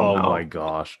home somehow. Oh my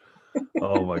gosh.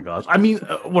 Oh my gosh. I mean,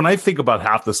 when I think about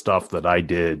half the stuff that I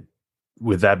did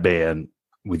with that band,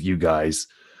 with you guys,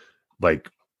 like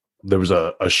there was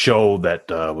a show that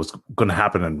was going to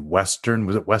happen in Western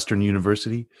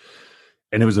University?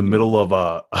 And it was in the middle of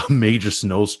a major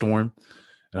snowstorm.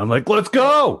 And I'm like, let's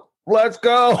go. We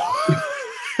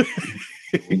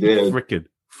did.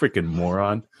 Freaking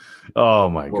moron. Oh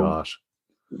my gosh.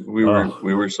 We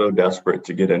were so desperate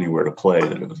to get anywhere to play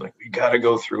that it was like, we got to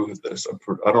go through with this.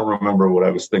 I don't remember what I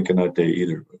was thinking that day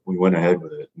either, but we went ahead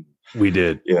with it. We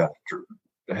did. Yeah.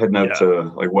 Heading out to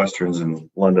like Westerns in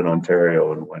London,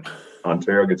 Ontario. And when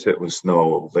Ontario gets hit with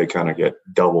snow, they kind of get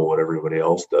double what everybody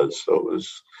else does. So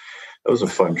that was a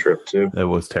fun trip too. That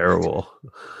was terrible.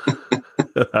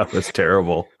 That was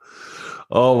terrible.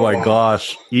 Oh my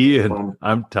gosh. Ian,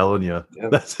 I'm telling you. Yeah.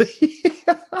 That's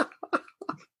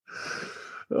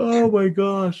oh my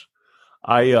gosh.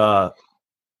 I'm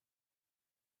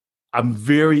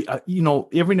very,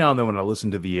 every now and then when I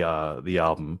listen to the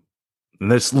album,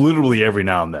 and that's literally every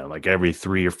now and then, like every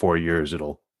 3 or 4 years,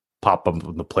 it'll pop up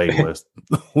on the playlist,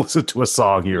 listen to a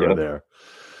song here or there.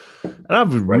 And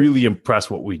I'm really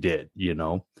impressed what we did,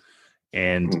 and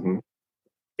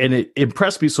it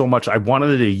impressed me so much. I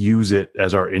wanted to use it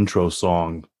as our intro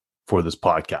song for this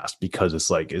podcast because it's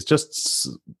just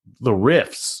the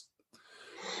riffs.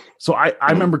 So I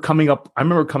remember coming up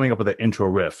with an intro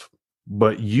riff,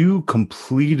 but you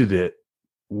completed it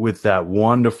with that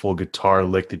wonderful guitar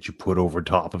lick that you put over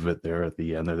top of it there at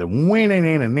the end. And I'm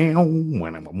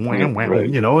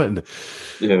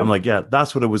like, yeah,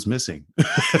 that's what it was missing. Yeah,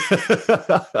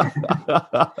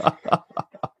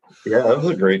 that was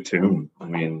a great tune. I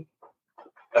mean,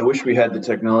 I wish we had the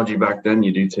technology back then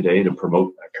you do today to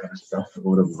promote that kind of stuff. It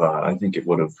would have, I think it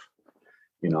would have,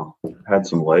 had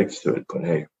some legs to it. But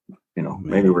hey,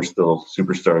 maybe we're still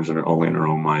superstars that are only in our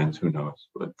own minds. Who knows?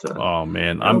 But oh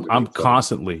man, I'm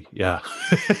constantly, yeah.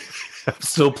 I'm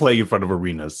still playing in front of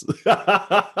arenas.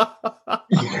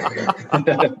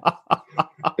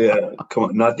 Yeah, come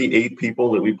on, not the 8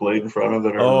 people that we played in front of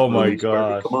that are. Oh my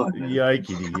gosh! Come on, man.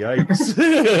 Yikes!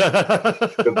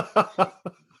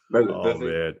 Oh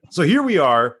man! So here we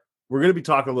are. We're going to be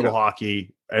talking a little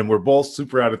hockey, and we're both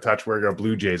super out of touch. We're our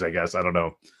Blue Jays, I guess. I don't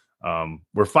know.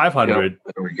 We're 500.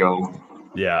 There we go.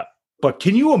 Yeah, but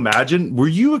can you imagine? Were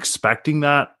you expecting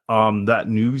that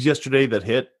news yesterday that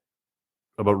hit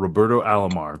about Roberto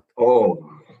Alomar? Oh,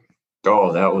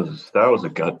 that was a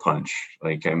gut punch.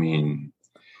 Like, I mean,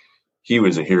 he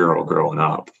was a hero growing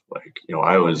up. Like,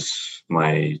 I was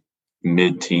my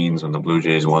mid-teens when the Blue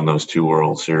Jays won those 2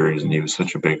 World Series, and he was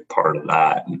such a big part of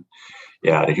that. And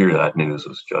yeah, to hear that news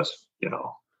was just,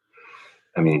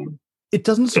 I mean, it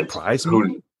doesn't surprise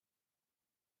me.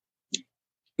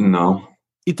 No,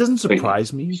 it doesn't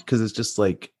surprise me because it's just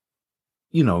like,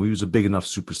 he was a big enough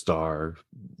superstar.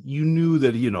 You knew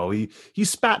that, he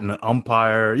spat in an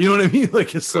umpire. You know what I mean?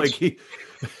 Like, it's like it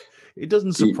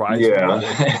doesn't surprise me.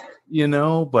 you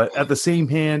know, but at the same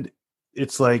hand,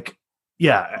 it's like,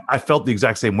 yeah, I felt the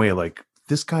exact same way. Like,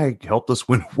 this guy helped us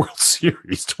win a World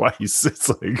Series twice. It's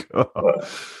like,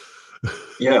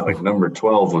 yeah, like number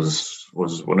 12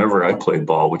 was whenever I played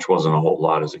ball, which wasn't a whole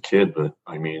lot as a kid, but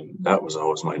I mean, that was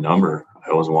always my number. I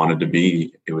always wanted to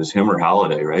be, it was him or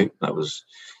Halladay, right? That was,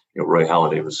 Roy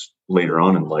Halladay was later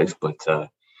on in life, but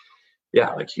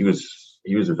yeah, like he was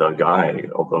the guy,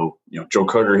 although, Joe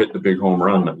Carter hit the big home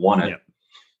run that won it,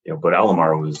 but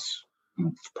Alomar was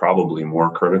probably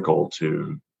more critical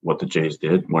to what the Jays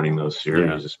did winning those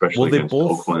series, especially against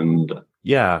Oakland.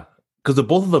 Yeah, because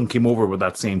both of them came over with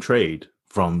that same trade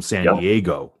from San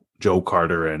Diego, Joe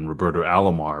Carter and Roberto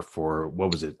Alomar for,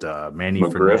 what was it, Manny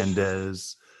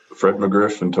Fernandez? Fred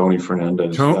McGriff and Tony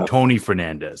Fernandez. Tony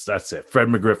Fernandez, that's it. Fred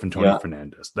McGriff and Tony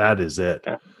Fernandez. That is it.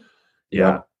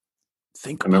 Yeah.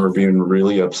 I remember being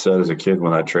really upset as a kid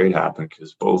when that trade happened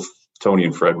because both Tony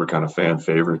and Fred were kind of fan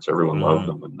favorites. Everyone loved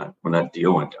them. When that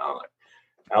deal went down, like,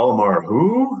 Alomar,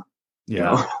 who?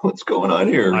 Yeah. What's going on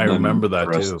here? I remember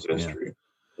that too.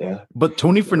 Yeah. But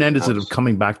Tony Fernandez ended up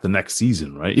coming back the next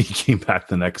season, right? He came back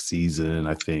the next season,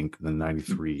 I think, the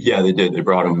 93. Yeah, they did. They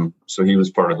brought him. So he was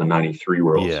part of the 93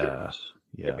 World Series.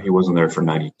 Yeah. He wasn't there for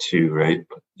 92, right?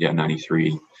 But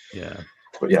 93. Yeah.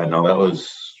 But yeah, no, that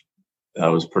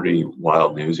was pretty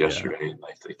wild news yesterday.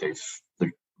 I think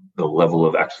the level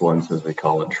of excellence, as they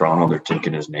call it in Toronto, they're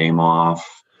taking his name off.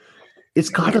 It's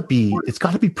got to be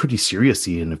pretty serious,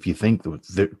 Ian. If you think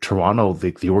the Toronto,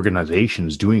 the organization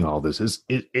is doing all this,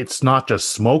 it's not just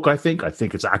smoke. I think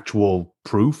it's actual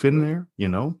proof in there.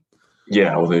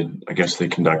 Yeah, well, I guess they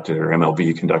conducted, or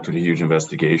MLB conducted, a huge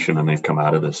investigation, and they've come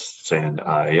out of this saying,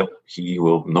 yep, he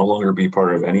will no longer be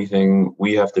part of anything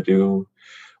we have to do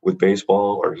with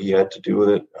baseball, or he had to do with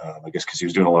it. I guess because he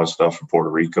was doing a lot of stuff in Puerto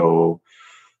Rico.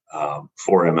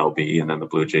 For MLB, and then the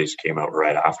Blue Jays came out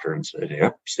right after and said,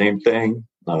 "Yep, same thing.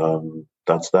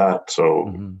 That's that."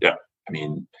 So yeah, I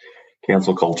mean,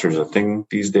 cancel culture is a thing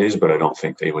these days, but I don't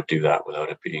think they would do that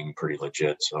without it being pretty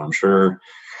legit. So I'm sure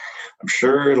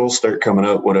it'll start coming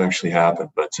out what actually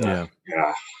happened. But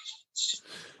it's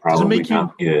probably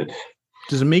not good.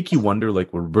 Does it make you wonder,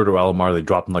 like, with Roberto Alomar, they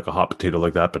dropped him like a hot potato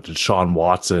like that, but Deshaun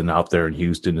Watson out there in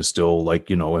Houston is still, like,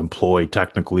 employed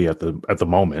technically at the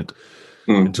moment.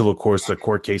 Until, of course, the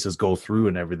court cases go through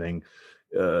and everything.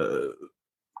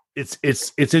 It's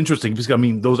interesting because, I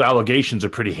mean, those allegations are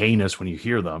pretty heinous when you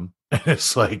hear them.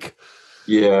 It's like,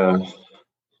 I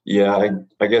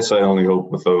guess I only hope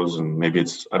with those, and maybe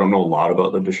I don't know a lot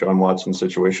about the Deshaun Watson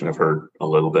situation. I've heard a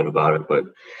little bit about it, but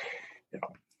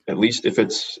at least if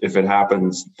it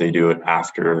happens, they do it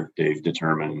after they've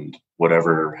determined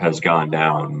whatever has gone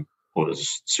down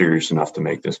was serious enough to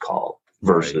make this call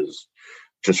versus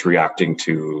just reacting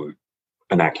to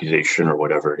an accusation or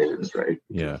whatever it is, right?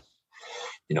 Yeah.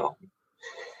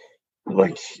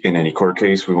 Like in any court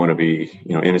case, we want to be,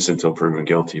 innocent until proven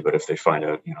guilty. But if they find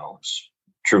out, it's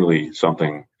truly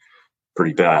something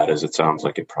pretty bad, as it sounds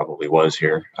like it probably was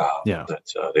here, that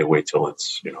they wait till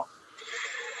it's,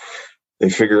 they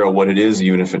figure out what it is,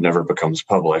 even if it never becomes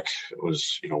public. It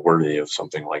was, worthy of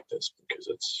something like this because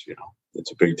it's,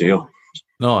 it's a big deal.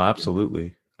 No,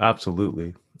 absolutely.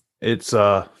 Absolutely. It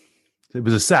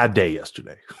was a sad day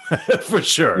yesterday for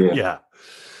sure. Yeah.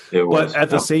 It was. But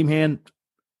at the same hand,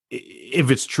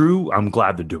 if it's true, I'm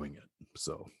glad they're doing it.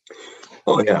 So.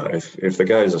 Oh yeah. If the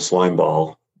guy is a slime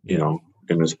ball, in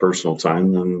his personal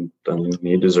time, then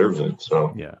he deserves it.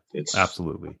 So yeah, it's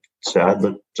absolutely sad,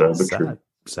 but true.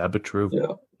 Sad but true.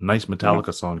 Yeah. Nice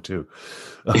Metallica song too.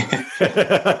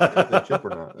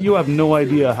 You have no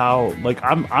idea how, like,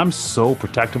 I'm so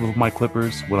protective of my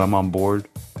Clippers when I'm on board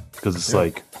because it's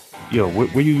like,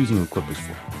 what are you using the Clippers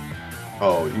for?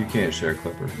 Oh, you can't share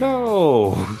Clippers.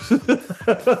 No.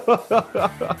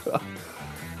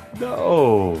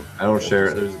 No. I don't share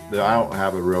it. I don't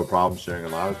have a real problem sharing a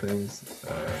lot of things.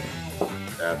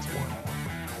 That's one.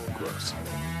 Gross.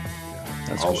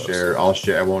 I'll share.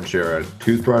 I won't share a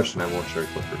toothbrush, and I won't share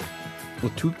Clippers.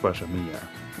 Well, toothbrush, I mean, yeah.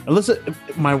 Unless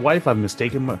my wife, I've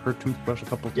mistaken her toothbrush a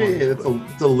couple of times. Yeah,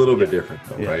 it's a little bit different,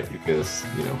 though, right? Because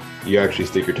you actually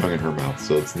stick your tongue in her mouth,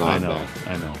 so it's not.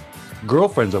 I know.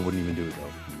 Girlfriends, I wouldn't even do it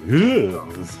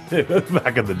though.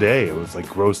 Back in the day, it was like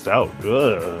grossed out.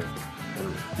 Ugh.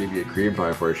 Give you a cream pie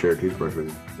before I share a toothbrush with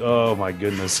you. Oh my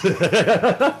goodness. Happy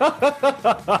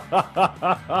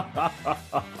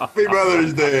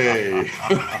Mother's Day.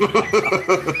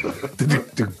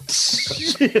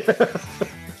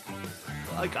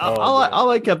 Like all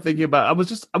I kept thinking about, I was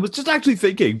just actually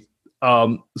thinking,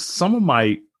 some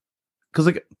of because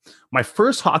like my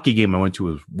first hockey game I went to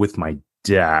was with my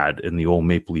dad in the old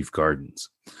Maple Leaf Gardens.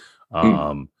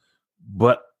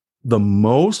 But the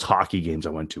most hockey games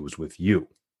I went to was with you.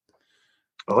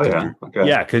 Oh yeah, okay.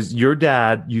 Yeah, because your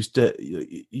dad used to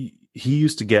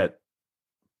get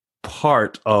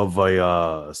part of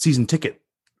a season ticket.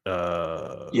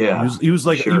 He was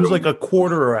like a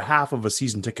quarter or a half of a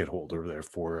season ticket holder there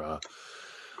for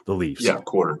the Leafs. Yeah,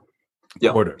 quarter.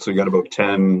 Yeah, quarter. So you got about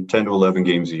 10 to 11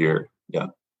 games a year. Yeah,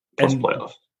 plus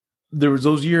playoffs. There was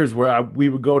those years where we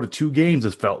would go to 2 games.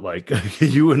 It felt like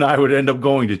you and I would end up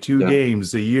going to 2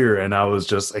 games a year, and I was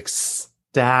just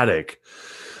ecstatic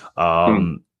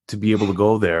to be able to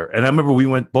go there. And I remember we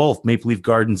went both Maple Leaf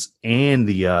Gardens and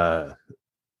the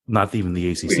not even the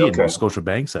ACC, in the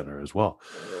Scotiabank Center as well.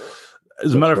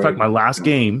 As a matter of fact, my last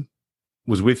game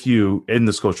was with you in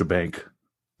the Scotiabank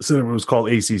Center. It was called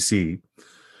ACC.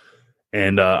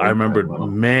 And I remembered,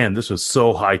 man, this was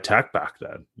so high tech back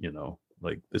then,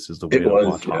 like this is the way to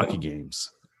watch hockey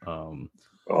games.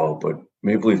 But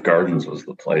Maple Leaf Gardens was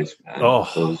the place, man.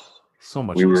 Oh, so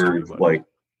much. We were like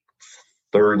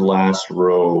third last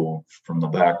row from the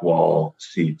back wall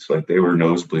seats. Like they were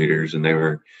nosebleeders, and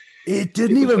it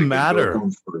didn't even matter.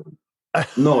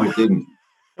 No, it didn't.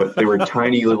 But they were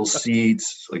tiny little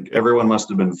seats. Like everyone must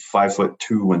have been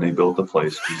 5'2" when they built the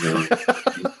place, because they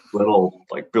were little,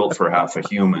 like built for half a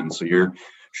human. So you're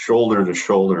shoulder to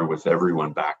shoulder with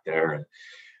everyone back there. And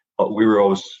we were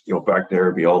always, back there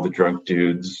would be all the drunk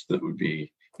dudes that would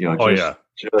be,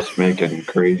 just making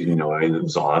crazy noise. It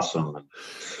was awesome.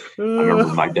 And I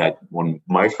remember my dad, when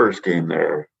my first game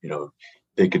there,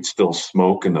 they could still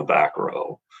smoke in the back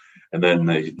row. And then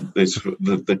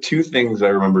the 2 things I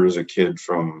remember as a kid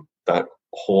from that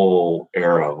whole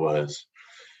era was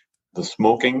the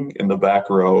smoking in the back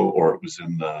row, or it was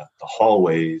in the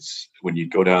hallways when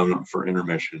you'd go down for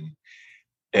intermission,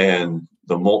 and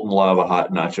the molten lava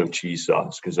hot nacho cheese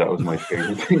sauce, because that was my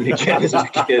favorite thing to get as a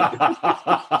kid.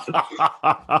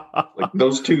 Like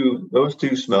those two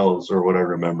smells are what I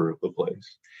remember of the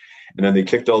place. And then they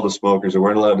kicked all the smokers. They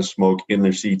weren't allowed to smoke in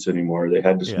their seats anymore. They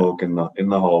had to smoke in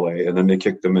the hallway. And then they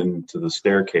kicked them into the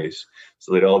staircase.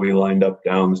 So they'd all be lined up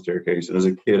down the staircase. And as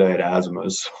a kid, I had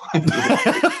asthma. So I had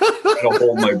to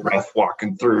hold my breath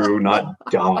walking through, not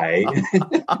die.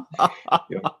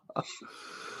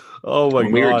 Oh, my God.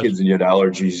 When we were kids and you had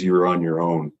allergies, you were on your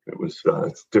own. It was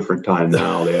it's a different time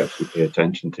now. They actually pay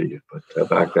attention to you. But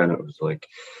back then, it was like,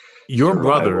 your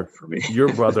brother,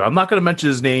 I'm not going to mention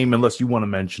his name unless you want to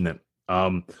mention it.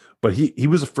 But he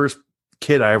was the first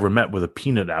kid I ever met with a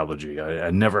peanut allergy.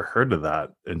 I never heard of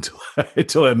that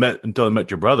until I met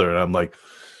your brother. And I'm like,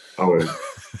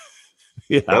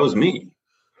 yeah, that was me.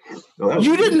 No,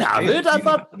 you didn't have it. I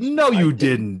thought, no, you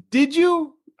didn't. Did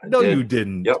you? No, you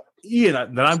didn't. Yep.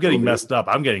 Ian, then I'm getting messed up.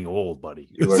 I'm getting old, buddy.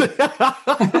 No,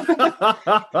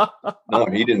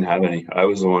 he didn't have any. I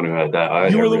was the one who had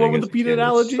that. You were the one with the peanut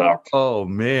allergy? Oh,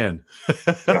 man.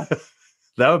 Yeah.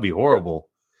 That would be horrible.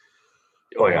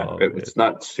 Oh, yeah. It's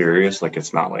not serious. Like,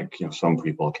 it's not like, some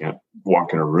people can't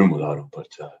walk in a room without them. But,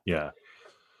 yeah.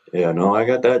 Yeah, no, I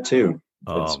got that too.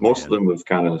 Most of them have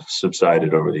kind of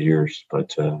subsided over the years.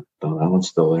 But that one's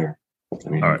still there. I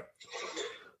mean, all right.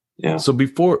 Yeah. So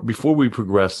before we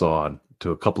progress on to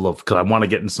a couple of, because I want to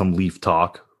get in some Leaf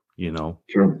talk,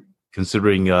 Sure.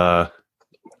 Considering, the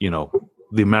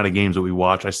amount of games that we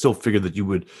watch, I still figured that you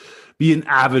would be an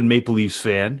avid Maple Leafs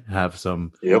fan, have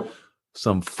some fingers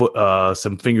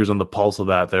on the pulse of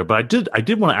that there. But I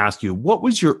did want to ask you, what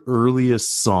was your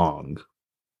earliest song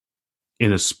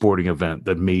in a sporting event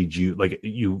that made you, like,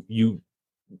 you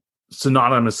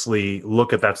synonymously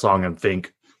look at that song and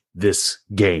think, this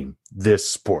game, this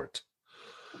sport?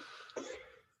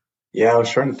 Yeah, I was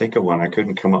trying to think of one. I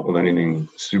couldn't come up with anything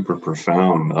super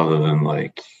profound other than,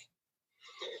 like,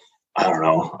 I don't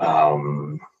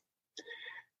know.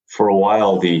 For a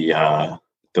while, the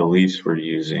Leafs were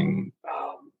using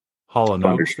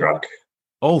Thunderstruck.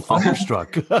 Oh,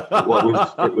 Thunderstruck.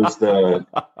 Well, it was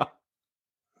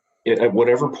at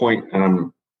whatever point,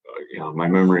 and my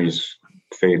memory's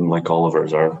fading like all of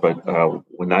ours are, but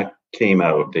when that came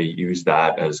out, they used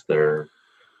that as their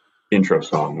intro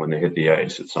song when they hit the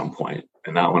ice at some point,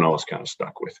 and that one always kind of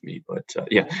stuck with me. But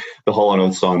the Hall &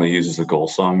 Oates song they use as a goal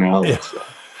song now. That's,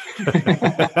 there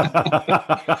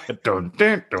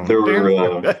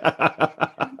were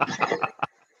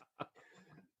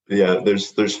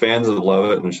there's fans that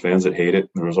love it and there's fans that hate it.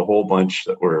 There was a whole bunch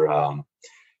that were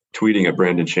tweeting at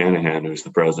Brendan Shanahan, who's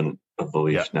the president of the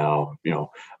Leafs now,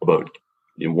 about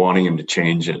wanting him to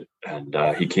change it. And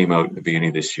he came out at the beginning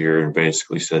of this year and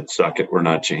basically said, "Suck it, we're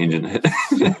not changing it."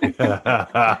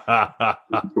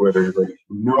 Twitter, like,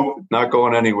 no, not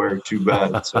going anywhere. Too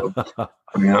bad. So,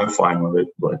 I mean, I'm fine with it,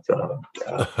 but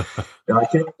I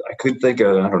could think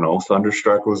of, I don't know,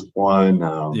 Thunderstruck was one.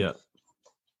 Yeah.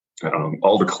 I don't know,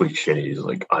 all the cliches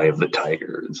like Eye of the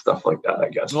Tiger and stuff like that, I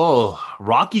guess. Oh,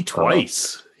 Rocky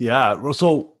twice. Yeah.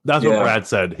 So that's what Brad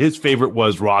said. His favorite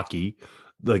was Rocky.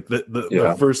 Like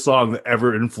the first song that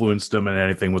ever influenced him in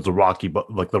anything was the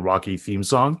Rocky theme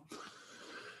song.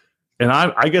 And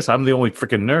I guess I'm the only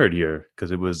freaking nerd here because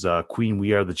it was Queen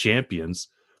 "We Are the Champions,"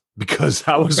 because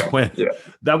that was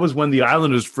when the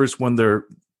Islanders first won their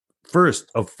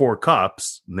first of 4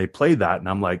 cups, and they played that, and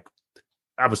I'm like,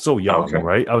 I was so young,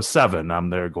 right? I was 7. I'm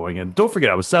there going in. Don't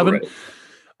forget, I was 7. Right.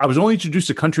 I was only introduced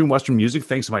to country and Western music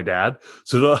thanks to my dad.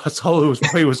 So that's all it was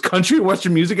playing was country and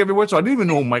Western music everywhere. So I didn't even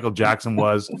know who Michael Jackson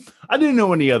was. I didn't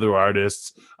know any other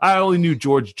artists. I only knew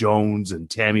George Jones and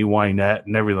Tammy Wynette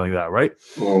and everything like that, right?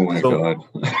 Oh, my God.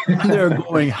 They're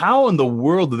going, how in the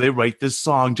world did they write this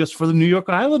song just for the New York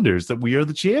Islanders that we are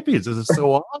the champions? This is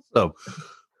so awesome.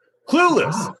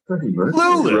 Clueless.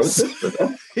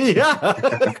 Clueless. Yeah.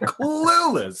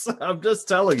 Clueless. I'm just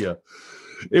telling you.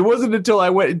 It wasn't until I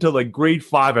went into like grade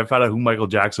 5 I found out who Michael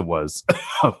Jackson was.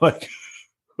 I'm like,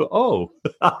 oh,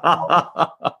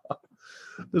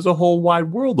 there's a whole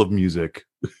wide world of music.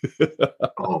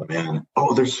 Oh, man.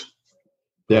 Oh, there's.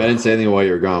 Yeah, I didn't say anything while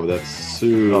you were gone, but that's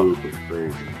super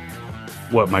crazy.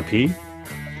 What, my pee?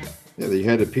 Yeah, you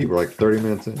had to pee for like 30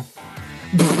 minutes in.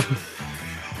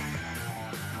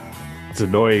 It's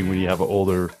annoying when you have an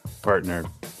older partner.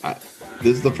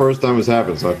 This is the first time it's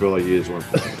happened, so I feel like you just went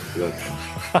for it.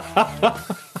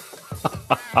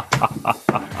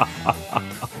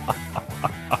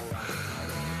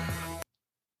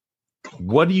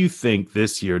 What do you think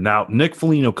this year? Now, Nick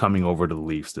Foligno coming over to the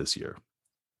Leafs this year.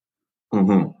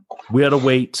 Mm-hmm. We had to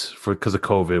wait because of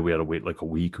COVID. We had to wait like a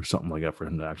week or something like that for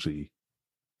him to actually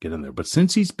get in there. But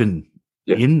since he's been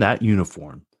in that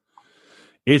uniform,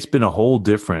 it's been a whole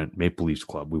different Maple Leafs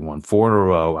club. We won 4 in a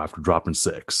row after dropping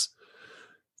 6.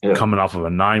 Coming off of a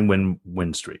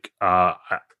 9-win streak.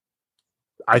 I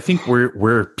think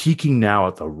we're peaking now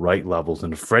at the right levels.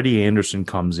 And if Freddie Anderson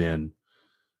comes in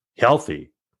healthy,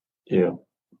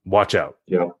 watch out.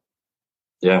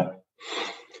 Yeah,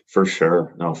 for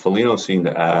sure. No, Foligno seemed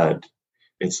to add.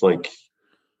 It's like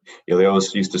they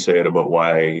always used to say it about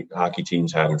why hockey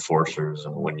teams had enforcers,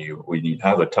 and when you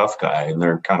have a tough guy, and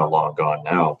they're kind of long gone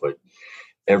now, but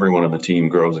everyone on the team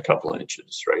grows a couple of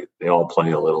inches, right? They all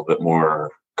play a little bit more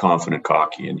confident,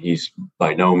 cocky, and he's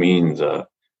by no means a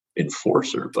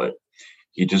enforcer, but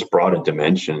he just brought a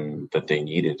dimension that they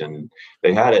needed, and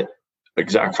they had it.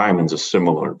 Like Zach Hyman's a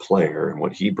similar player in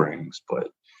what he brings, but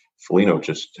Foligno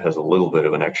just has a little bit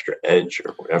of an extra edge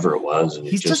or whatever it was, and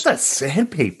he's just that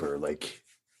sandpaper. Like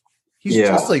he's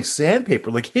just like sandpaper.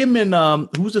 Like him and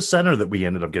who's the center that we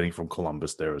ended up getting from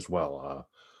Columbus there as well.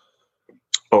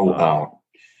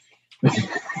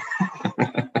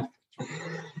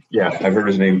 Yeah, I've heard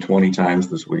his name 20 times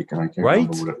this week, and I can't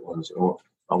remember what it was.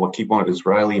 I'll keep on it. Is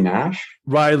Riley Nash?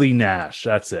 Riley Nash,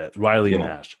 that's it. Riley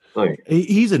Nash. Like,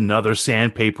 he's another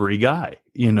sandpapery guy,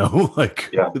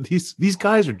 these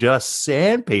guys are just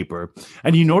sandpaper.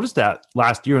 And you noticed that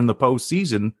last year in the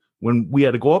postseason when we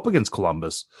had to go up against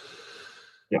Columbus.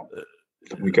 Yeah,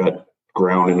 we got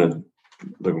ground in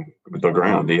the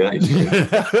ground. Yeah,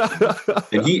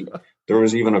 and there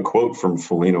was even a quote from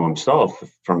Foligno himself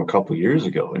from a couple of years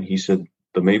ago, and he said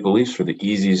the Maple Leafs were the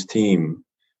easiest team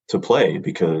to play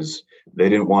because they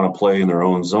didn't want to play in their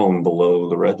own zone below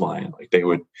the red line. Like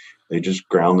they just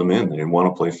ground them in. They didn't want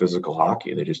to play physical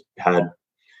hockey.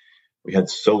 We had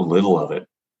so little of it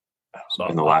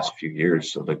in the last few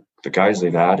years. So the guys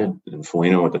they've added, and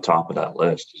Foligno at the top of that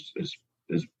list, is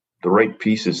the right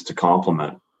pieces to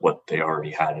complement what they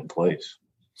already had in place.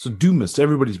 So Dumas,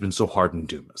 everybody's been so hard on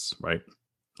Dumas, right?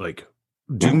 Like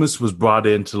Dumas was brought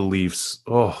into the Leafs.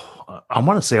 I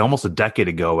want to say almost a decade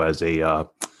ago as the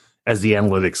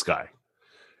analytics guy,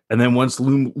 and then once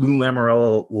Lou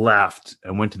Lamoriello left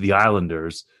and went to the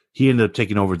Islanders, he ended up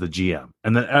taking over the GM.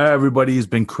 And then everybody has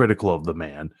been critical of the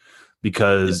man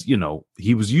because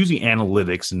he was using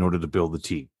analytics in order to build the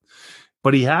team.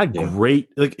 But he had when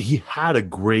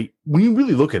you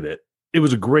really look at it, it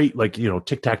was a great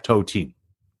tic-tac-toe team.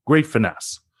 Great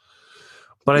finesse.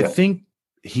 But I think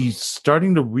he's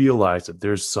starting to realize that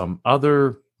there's some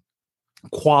other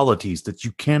qualities that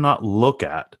you cannot look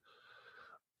at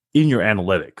in your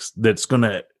analytics that's going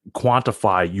to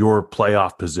quantify your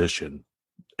playoff position.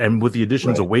 And with the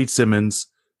additions of Wade Simmons,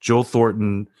 Joe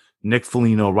Thornton, Nick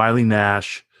Foligno, Riley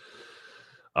Nash,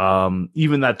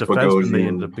 even that defenseman they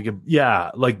ended up picking.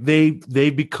 Yeah, like they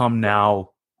become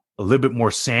now a little bit more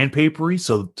sandpapery.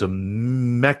 So to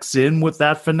mix in with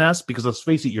that finesse, because let's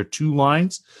face it, your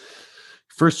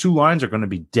first two lines are going to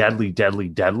be deadly, deadly,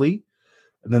 deadly.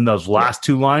 And then those last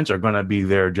two lines are going to be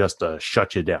there just to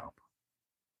shut you down.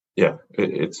 Yeah,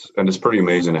 it's pretty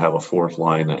amazing to have a fourth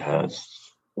line that has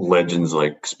legends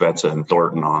like Spezza and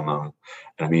Thornton on them.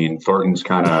 I mean, Thornton's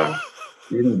kind of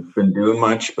he hadn't been doing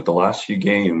much, but the last few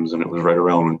games, and it was right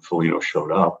around when Foligno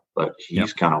showed up, but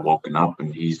he's kind of woken up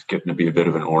and he's getting to be a bit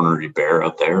of an ornery bear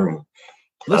out there. And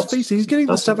let's face it, he's getting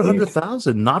the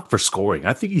 700,000 not for scoring.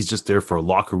 I think he's just there for a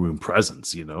locker room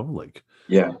presence, like.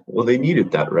 Yeah, well, they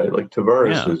needed that, right? Like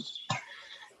Tavares is,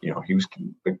 he was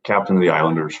the captain of the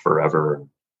Islanders forever.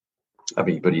 I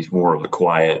mean, but he's more of a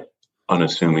quiet,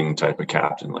 unassuming type of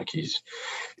captain. Like he's,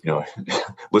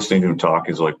 listening to him talk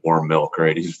is like warm milk,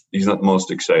 right? He's not the most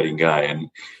exciting guy, and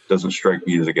doesn't strike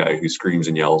me as a guy who screams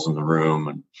and yells in the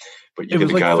room. But you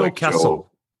get a guy like Kessel.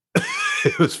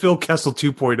 It was Phil Kessel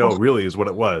 2.0, really, is what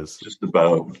it was. Just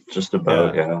about,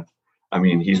 yeah. I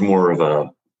mean, he's more of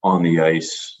a on the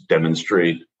ice,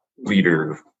 demonstrate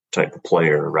leader type of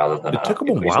player rather than. It took him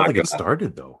a while to get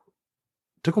started, though.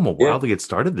 It took him a while to get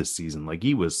started this season. Like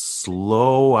he was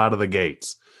slow out of the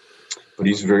gates. But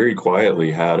he's very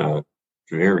quietly had a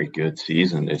very good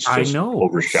season. It's just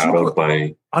overshadowed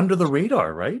by under the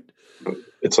radar, right?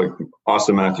 It's like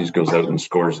Austin Matthews goes out and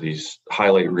scores these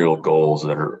highlight reel goals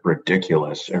that are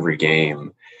ridiculous every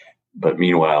game. But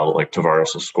meanwhile, like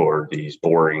Tavares will score these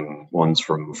boring ones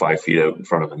from 5 feet out in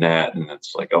front of the net. And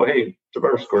it's like, oh, hey,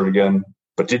 Tavares scored again.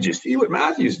 But did you see what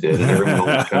Matthews did? And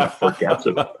everyone kind of forgets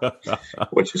about it,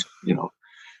 which is,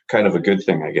 kind of a good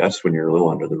thing, I guess, when you're a little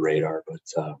under the radar. But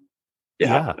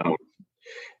I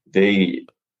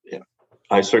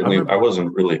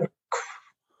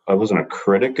wasn't a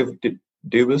critic of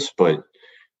Dubas, but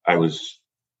I was,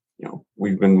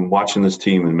 we've been watching this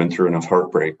team and been through enough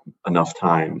heartbreak enough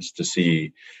times to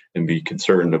see and be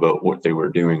concerned about what they were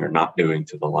doing or not doing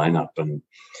to the lineup, and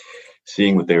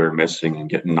seeing what they were missing and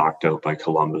getting knocked out by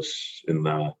Columbus in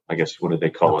the, I guess, what did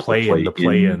they call it? The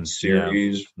play-in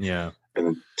series. Yeah. And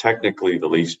then technically the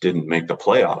Leafs didn't make the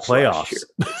playoffs last year.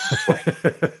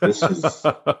 This is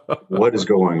what is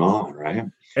going on, right?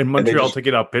 And Montreal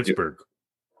taking out Pittsburgh.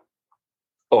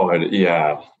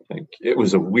 I think it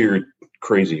was a weird,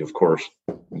 crazy, of course,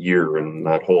 year, and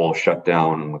that whole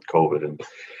shutdown with COVID and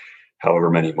however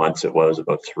many months it was,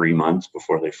 about 3 months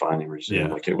before they finally resumed.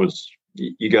 Yeah. Like it was,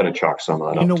 you got to chalk some of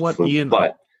that up. You know what, Ian?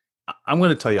 But I'm going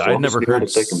to tell you, I never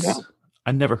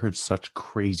heard such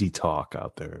crazy talk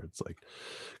out there. It's like,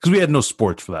 because we had no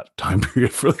sports for that time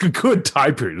period, for like a good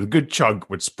time period, a good chunk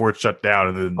when sports shut down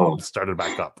and then started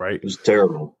back up, right? It was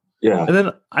terrible. Yeah. And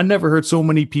then I never heard so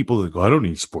many people that go, I don't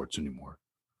need sports anymore.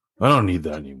 I don't need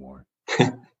that anymore.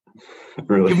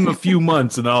 Really? Give them a few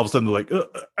months and all of a sudden they're like,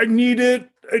 I need it.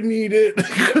 I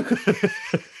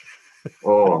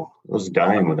was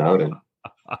dying without it.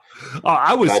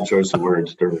 I was bad choice of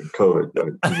words during COVID.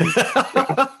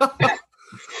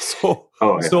 So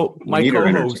my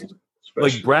co-host,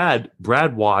 like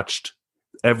Brad watched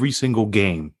every single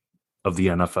game of the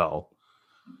NFL.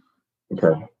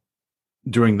 Okay.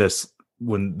 During this,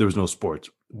 when there was no sports,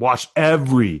 watched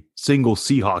every single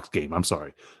Seahawks game. I'm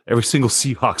sorry, every single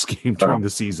Seahawks game during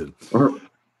the season.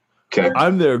 Okay.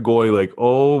 I'm there going like,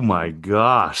 oh my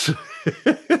gosh.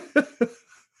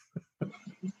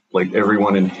 Like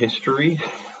everyone in history?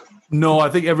 No, I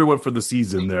think everyone for the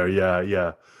season there.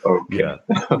 Yeah. Okay. Yeah.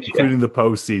 Okay. Including the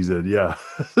postseason. Yeah.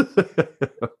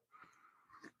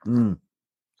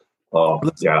 Oh,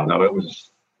 yeah. No, it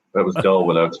was dull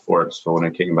without sports. So when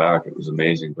it came back, it was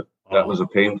amazing. But that was a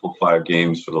painful 5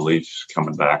 games for the Leafs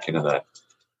coming back into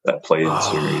that play-in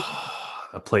series.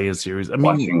 A play-in series. I mean,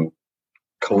 watching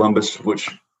Columbus,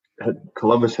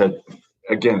 Columbus had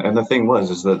again, and the thing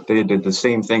is that they did the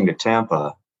same thing to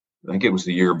Tampa. I think it was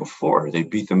the year before. They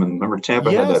beat them, and remember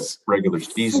Tampa had that regular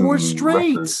season 4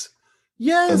 straight. record,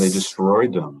 yes, and they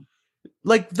destroyed them.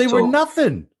 Like they were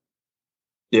nothing.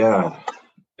 Yeah,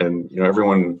 and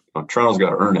everyone, Toronto's got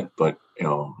to earn it, but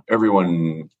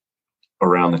everyone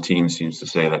around the team seems to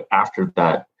say that after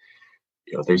that,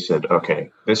 they said,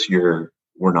 okay, this year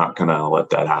we're not going to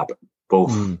let that happen.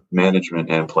 Both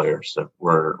management and players that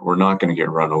we're not going to get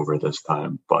run over this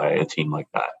time by a team like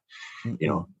that.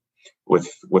 Mm-hmm.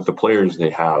 With the players they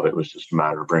have, it was just a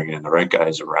matter of bringing in the right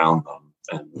guys around them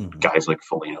and guys like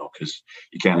Foligno, because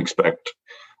you can't expect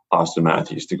Austin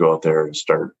Matthews to go out there and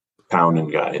start pounding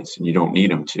guys, and you don't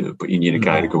need him to, but you need a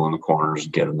guy to go in the corners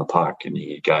and get him the puck, and you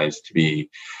need guys to be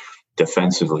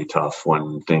defensively tough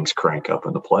when things crank up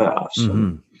in the playoffs.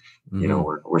 And, you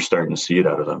know, we're starting to see it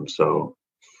out of them. So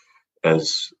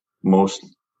as most,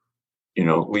 you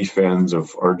know, Leaf fans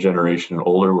of our generation and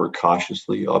older, we're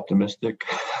cautiously optimistic.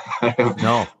 I have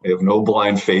no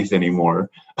blind faith anymore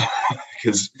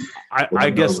because I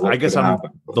guess I'm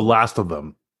the last of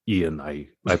them, Ian. I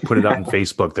put it out on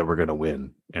Facebook that we're going to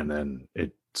win, and then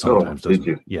it sometimes doesn't. Did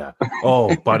you? Yeah.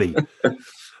 Oh, buddy.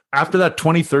 After that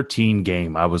 2013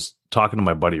 game, I was talking to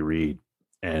my buddy Reed,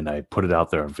 and I put it out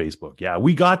there on Facebook. Yeah,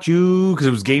 we got you, because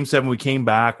it was Game 7. We came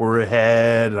back, we're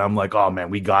ahead, and I'm like, oh man,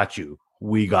 we got you.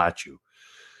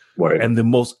 Right. And the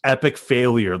most epic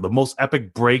failure, the most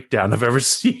epic breakdown I've ever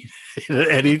seen in an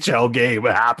NHL game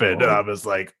happened. And I was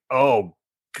like, oh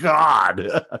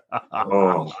God.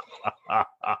 Oh,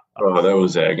 that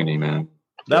was agony, man.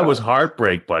 That was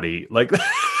heartbreak, buddy. Like,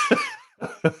 I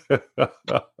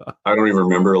don't even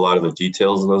remember a lot of the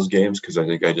details of those games because I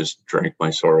think I just drank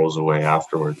my sorrows away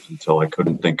afterwards until I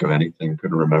couldn't think of anything,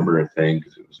 couldn't remember a thing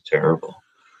because it was terrible.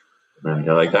 And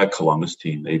like that Columbus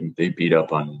team, they beat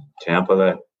up on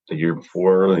Tampa the year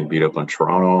before. They beat up on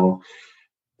Toronto.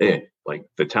 Like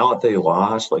the talent they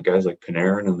lost, like guys like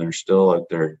Panarin, and they're still out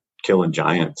there killing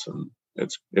giants, and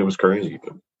it was crazy.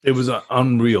 But it was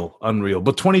unreal.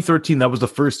 But 2013, that was the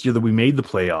first year that we made the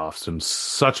playoffs in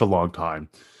such a long time,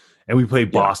 and we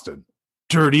played Boston,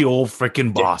 dirty old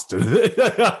freaking Boston.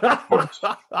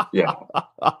 Yeah.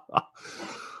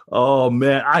 Oh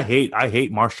man, I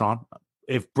hate Marchand.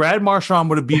 If Brad Marchand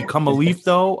would have become a Leaf,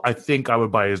 though, I think I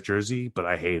would buy his jersey, but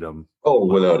I hate him. Oh,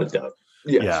 without a doubt.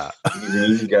 Yes. Yeah. He's an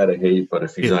easy guy to hate, but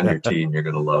if he's on your team, you're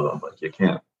going to love him. Like you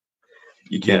can't.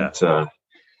 He's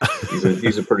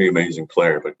a pretty amazing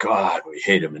player, but God, we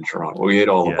hate him in Toronto. We hate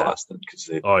all of Boston because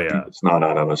it's not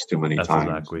out of us too many times. That's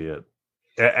exactly it.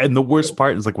 And the worst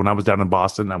part is, like, when I was down in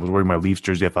Boston, I was wearing my Leafs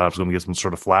jersey. I thought I was going to get some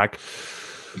sort of flack,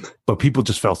 but people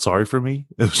just felt sorry for me.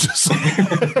 It was just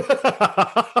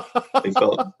they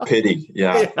felt pity.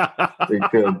 Yeah. They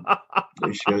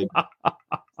should.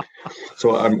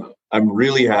 So I'm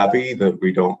really happy that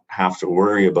we don't have to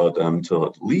worry about them till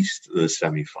at least the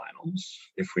semifinals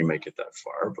if we make it that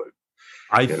far. But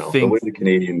I think the way the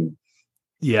Canadian,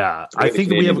 I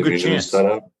think we have a good chance. Set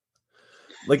up,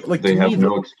 like they have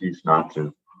no excuse not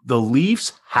to. The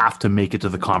Leafs have to make it to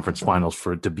the conference finals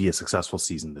for it to be a successful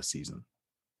season this season.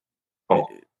 Oh,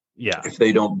 yeah. If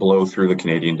they don't blow through the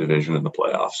Canadian division in the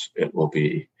playoffs, it will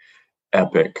be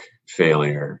epic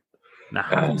failure. Now,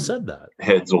 having said that,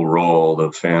 heads will roll.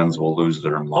 The fans will lose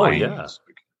their minds.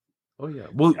 Oh yeah.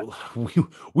 Well,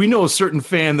 we know a certain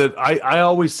fan that I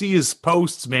always see his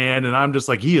posts, man, and I'm just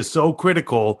like, he is so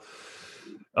critical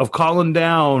of calling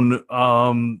down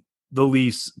the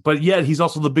Leafs, but yet he's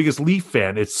also the biggest Leaf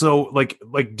fan. It's so like,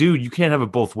 dude, you can't have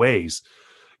it both ways.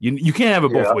 You can't have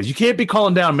it both ways. You can't be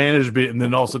calling down management and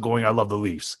then also going, I love the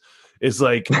Leafs. It's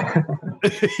like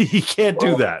you can't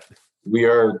do that. We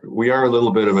are a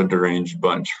little bit of a deranged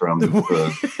bunch from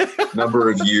the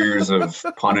number of years of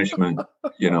punishment.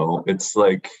 It's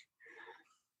like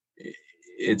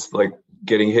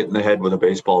getting hit in the head with a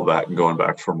baseball bat and going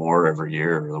back for more every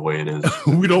year. The way it is,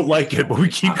 we don't like it, but we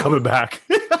keep coming back.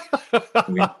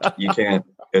 You can't.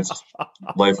 It's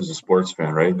life as a sports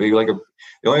fan, right? The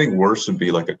only thing worse would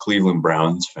be like a Cleveland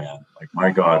Browns fan. Like,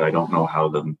 my God, I don't know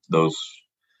how those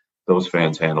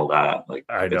fans handle that. Like,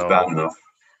 it's bad enough.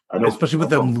 Especially with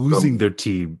them losing their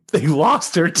team. They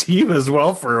lost their team as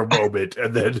well for a moment,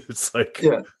 and then it's like...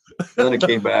 Yeah, and then it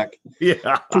came back.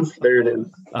 Yeah. There it is.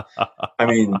 I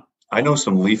mean, I know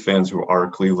some Leaf fans who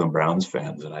are Cleveland Browns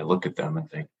fans, and I look at them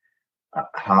and think,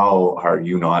 how are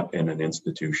you not in an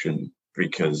institution?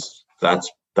 Because that's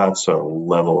a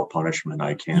level of punishment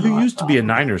I cannot... You used to be a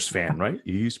Niners fan, right?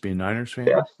 Yeah, I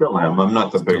still am. I'm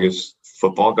not the biggest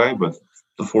football guy, but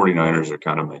the 49ers are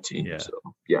kind of my team. Yeah. So,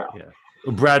 yeah.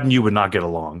 Brad and you would not get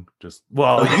along. You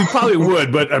probably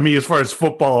would, but I mean, as far as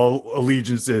football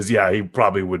allegiances, he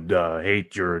probably would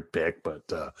hate your pick, but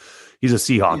he's a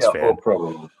Seahawks fan. Oh,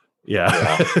 probably.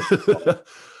 Yeah.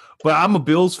 But I'm a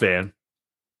Bills fan,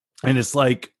 and it's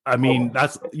like, I mean,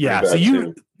 that's So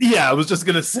I was just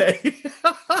gonna say,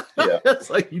 it's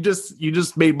like you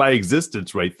just made my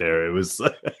existence right there. It was.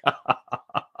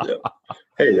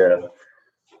 Hey,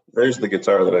 there's the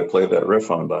guitar that I played that riff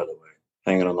on, by the way.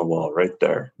 Hanging on the wall right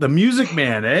there. The Music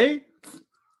Man, eh?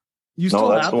 That's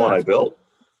the one I built.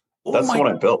 That's the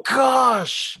one I built.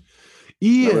 Gosh.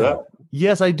 Ian.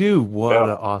 Yes, I do. What an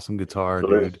awesome guitar,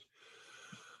 dude.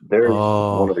 There's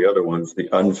one of the other ones, the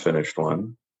unfinished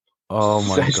one. Oh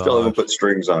my god. I still haven't put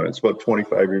strings on it. It's about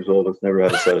 25 years old. It's never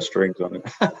had a set of strings on it.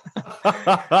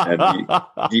 And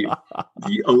the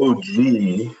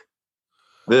OG,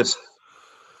 this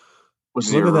was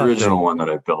the Look at that original thing. one that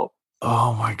I built.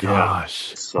 Oh my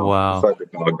gosh! So Wow. beside the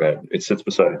dog bed, it sits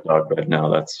beside a dog bed now.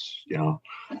 That's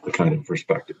the kind of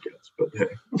perspective gets. But hey,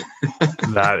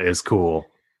 That is cool.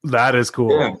 That is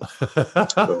cool. Yeah.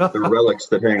 So the relics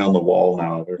that hang on the wall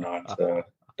now, they're not.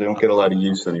 They don't get a lot of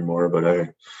use anymore. But hey,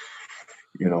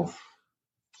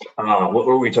 what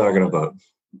were we talking about?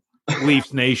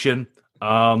 Leafs Nation.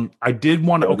 I did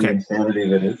want to. The Okay. insanity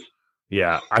that is.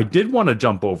 Yeah, I did want to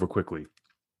jump over quickly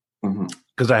Mm-hmm.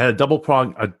 because I had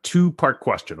a two-part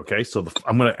question. Okay, so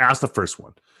I'm going to ask the first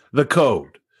one. The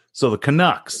code. So the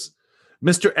Canucks,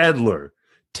 Mr. Edler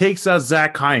takes out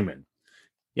Zach Hyman.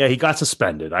 Yeah, he got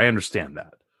suspended. I understand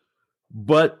that,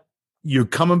 but you're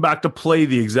coming back to play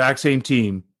the exact same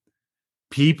team.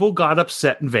 People got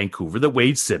upset in Vancouver that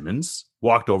Wade Simmons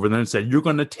walked over there and said, "You're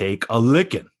going to take a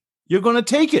licking. You're going to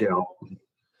take it." Yeah.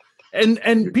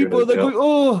 And people are like,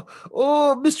 oh,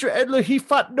 Mr. Edler, he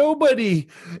fought nobody.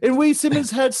 And Wade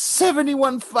Simmons had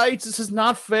 71 fights. This is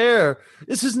not fair.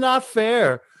 This is not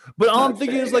fair. But all I'm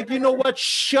thinking is like, you know what?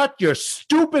 Shut your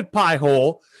stupid pie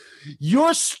hole.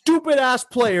 Your stupid ass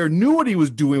player knew what he was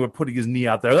doing with putting his knee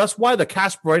out there. That's why the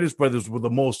Kasparaitis brothers were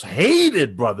the most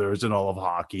hated brothers in all of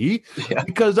hockey,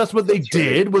 because that's what they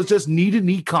did was just knee to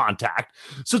knee contact.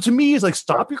 So to me, it's like,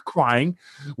 stop your crying.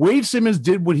 Wade Simmons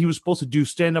did what he was supposed to do,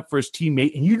 stand up for his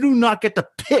teammate, and you do not get to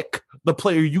pick the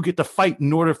player you get to fight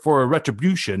in order for a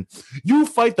retribution. You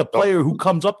fight the player who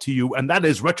comes up to you, and that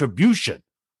is retribution.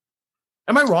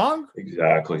 Am I wrong?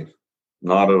 Exactly.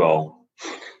 Not at all.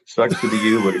 Sucks to be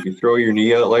you, but if you throw your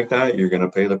knee out like that, you're going to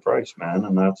pay the price, man.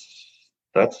 And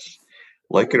that's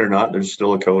like it or not, there's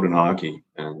still a code in hockey,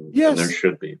 and there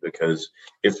should be, because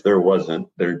if there wasn't,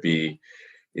 there'd be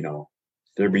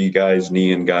guys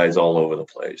kneeing guys all over the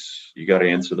place. You got to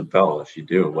answer the bell if you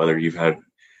do, whether you've had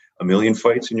a million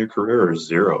fights in your career or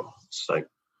zero. It's like,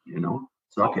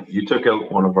 suck it. You took out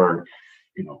one of our,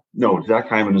 no, Zach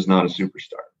Hyman is not a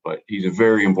superstar, but he's a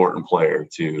very important player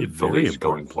to the Leafs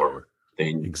going forward.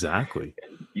 Exactly.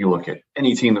 You look at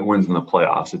any team that wins in the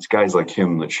playoffs, it's guys like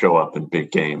him that show up in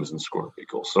big games and score big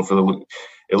goals. So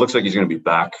it looks like he's going to be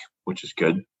back, which is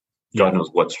good. God knows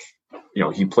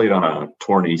he played on a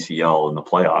torn ACL in the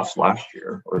playoffs last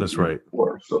year. That's right.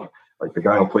 Before. So like the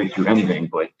guy will play through anything,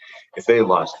 but if they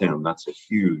lost him, that's a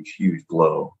huge, huge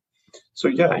blow. So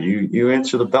yeah, you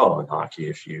answer the bell in hockey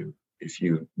if you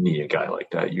need a guy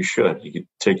like that. You should. You could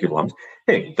take your lumps.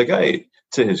 Hey, the guy,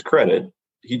 to his credit,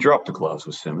 he dropped the gloves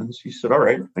with Simmons. He said, all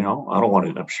right, I don't want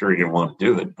it. I'm sure he didn't want to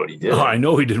do it, but he did. Oh, I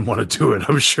know he didn't want to do it.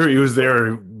 I'm sure he was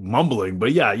there mumbling.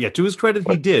 But yeah, to his credit,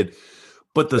 he did.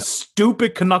 But the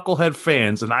stupid knucklehead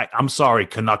fans, and I'm sorry,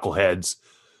 knuckleheads,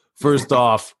 first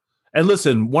off, and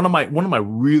listen, one of my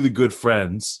really good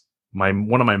friends,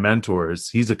 one of my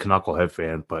mentors, he's a knucklehead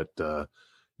fan, but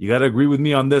you got to agree with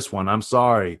me on this one. I'm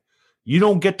sorry. You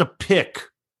don't get to pick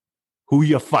who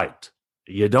you fight.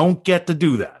 You don't get to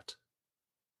do that.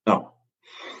 No.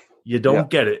 You don't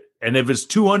get it. And if it's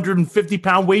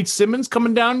 250-pound Wade Simmons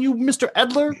coming down you, Mr.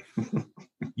 Edler,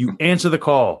 you answer the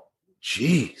call.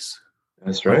 Jeez.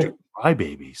 That's right.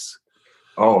 Crybabies.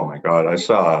 Oh, my God. I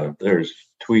saw there's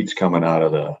tweets coming out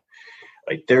of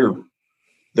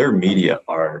their media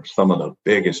are some of the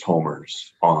biggest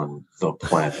homers on the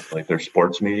planet. Like their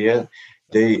sports media.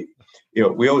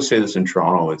 We always say this in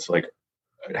Toronto. It's like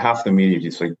half the media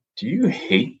is like, do you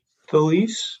hate the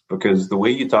Leafs? Because the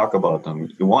way you talk about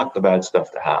them, you want the bad stuff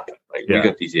to happen. Like we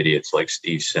got these idiots like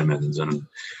Steve Simmons, and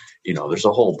there's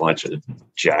a whole bunch of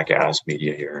jackass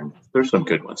media here, and there's some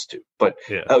good ones too. But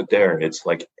out there, it's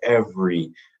like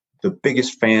the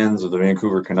biggest fans of the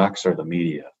Vancouver Canucks are the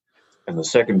media, and the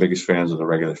second biggest fans are the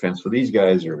regular fans. So these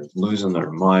guys are losing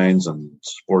their minds on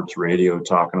sports radio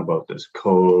talking about this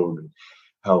code and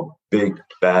how big,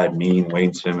 bad, mean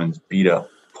Wayne Simmons beat up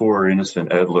poor innocent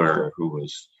Edler, who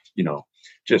was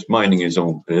just minding his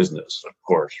own business, of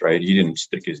course, right? He didn't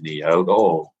stick his knee out.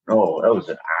 Oh, no, that was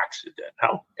an accident.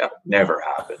 How that never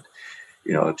happened.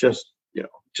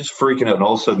 Just freaking out. And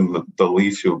all of a sudden, the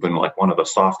Leafs, who have been like one of the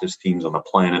softest teams on the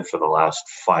planet for the last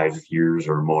 5 years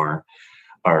or more,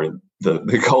 are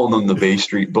they calling them the Bay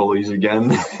Street Bullies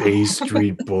again. Bay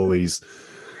Street Bullies.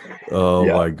 Oh,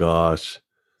 my gosh.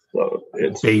 So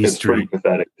it's pretty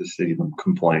pathetic to see them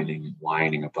complaining and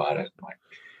whining about it. Like,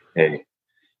 hey,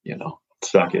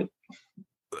 suck it.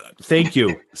 Thank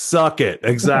you. Suck it.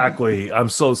 Exactly. I'm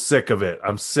so sick of it.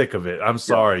 I'm sick of it. I'm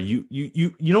sorry.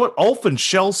 You know what? Ulf and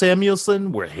Shell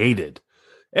Samuelson were hated.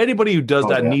 Anybody who does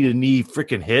that knee-to-knee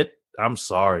freaking hit, I'm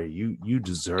sorry. You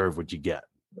deserve what you get.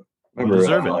 Remember, you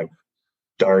deserve it. Like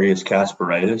Darius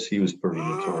Kasparaitis, he was pretty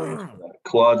notorious for that.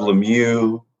 Claude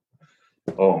Lemieux.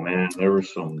 Oh man, there were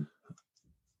some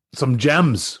some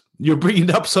gems. You're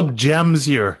bringing up some gems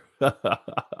here. Yeah.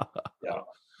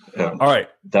 All right.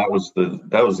 That was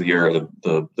the era,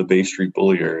 the Bay Street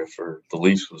Bully era for the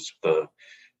Leafs was the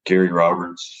Gary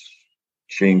Roberts,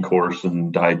 Shane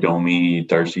Corson, Di Domi,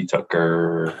 Darcy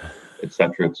Tucker, et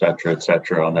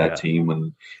cetera, on that team.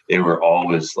 And they were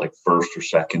always like first or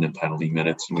second in penalty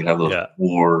minutes. And we'd have those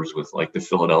wars with like the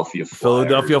Philadelphia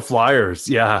Flyers.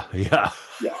 Yeah.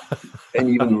 And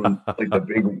even like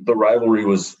the rivalry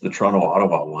was the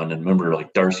Toronto-Ottawa one. And remember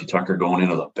like Darcy Tucker going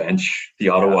into the bench, the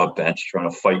Ottawa bench,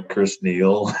 trying to fight Chris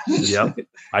Neil. Yep,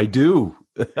 I do.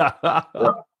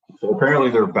 So apparently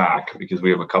they're back because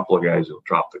we have a couple of guys who'll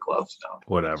drop the gloves now.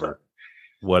 Whatever.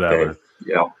 Okay.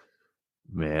 Yeah.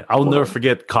 Man, I'll never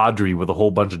forget Kadri with a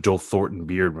whole bunch of Joe Thornton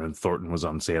beard when Thornton was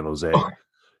on San Jose.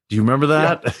 Do you remember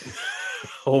that? Yeah. A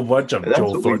whole bunch of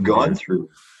Joe Thornton. We've gone through.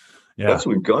 Yeah. That's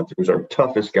what we've gone through. Is our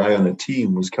toughest guy on the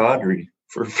team was Kadri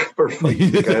for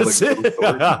fighting a guy like Joe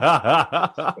Thornton.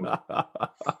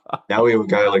 Now we have a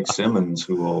guy like Simmons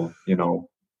who will,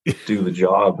 do the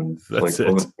job, and like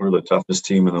we're the toughest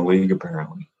team in the league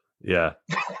apparently. Yeah,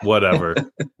 whatever.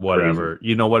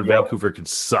 You know what? Yep. Vancouver can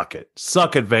suck it.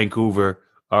 Suck it, Vancouver.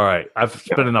 All right, I've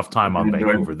spent enough time on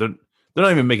Vancouver. They're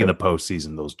not even making the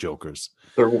postseason. Those jokers.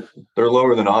 They're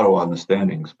lower than Ottawa in the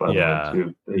standings, by the way.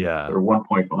 Too. They're 1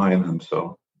 point behind them.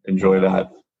 So enjoy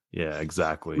that. Yeah,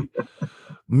 exactly.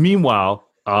 Meanwhile,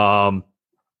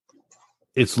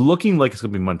 it's looking like it's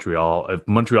going to be Montreal. If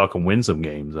Montreal can win some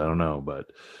games, I don't know,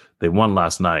 but they won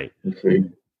last night. Okay.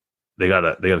 They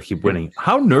gotta keep winning.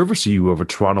 How nervous are you over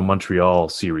Toronto-Montreal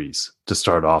series to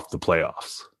start off the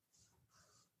playoffs?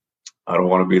 I don't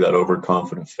want to be that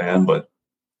overconfident fan, but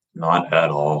not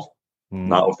at all.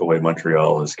 Not with the way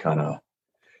Montreal is kind of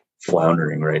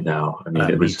floundering right now. I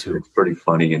mean, it's pretty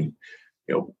funny, and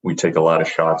we take a lot of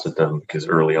shots at them because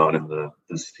early on in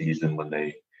the season when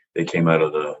they came out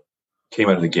of the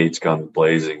gates guns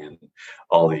blazing, and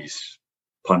all these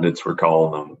pundits were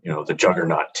calling them, the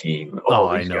juggernaut team.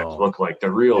 I know. Guys look like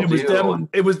the real deal.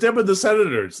 It was them and the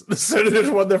Senators. The Senators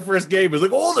won their first game. It was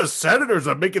like, the Senators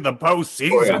are making the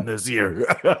postseason this year.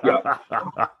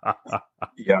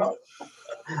 Yeah.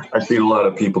 I see a lot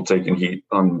of people taking heat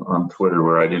on Twitter,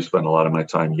 where I do spend a lot of my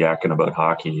time yakking about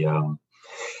hockey,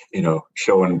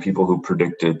 showing people who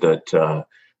predicted that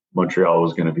Montreal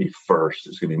was going to be first.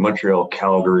 It's going to be Montreal,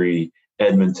 Calgary,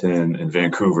 Edmonton, and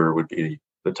Vancouver would be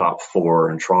the top four,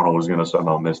 and Toronto was going to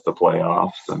somehow miss the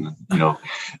playoffs. And,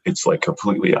 it's like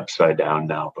completely upside down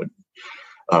now. But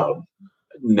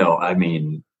no, I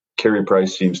mean, Carey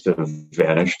Price seems to have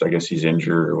vanished. I guess he's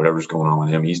injured or whatever's going on with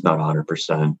him. He's not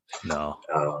 100%. No.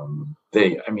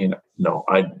 No,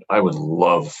 I would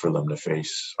love for them to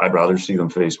face. I'd rather see them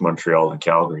face Montreal than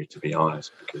Calgary, to be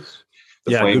honest, because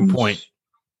Flames, good point.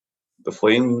 The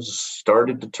Flames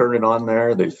started to turn it on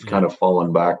there. They've kind of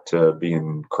fallen back to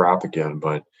being crap again.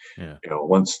 But,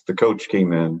 once the coach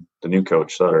came in, the new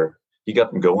coach, Sutter, he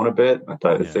got them going a bit. I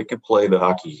thought if they could play the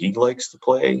hockey he likes to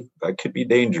play, that could be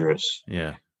dangerous.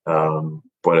 Yeah.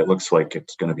 But it looks like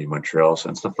it's going to be Montreal.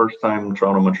 Since the first time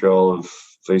Toronto-Montreal have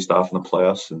faced off in the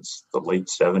playoffs since the late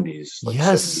 70s.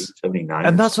 Yes. 79.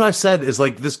 And that's what I said is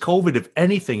like this COVID, if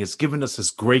anything, has given us this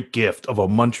great gift of a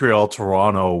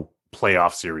Montreal-Toronto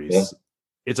playoff series. Yeah.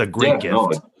 It's a great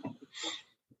gift.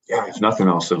 If nothing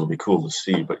else, it'll be cool to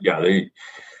see. But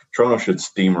Toronto should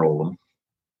steamroll them.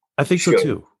 I think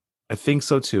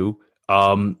so too.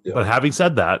 But having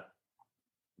said that,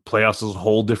 playoffs is a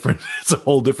whole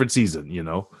different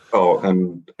season, Oh,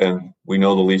 and we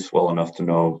know the Leafs well enough to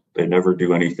know they never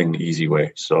do anything the easy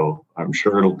way. So I'm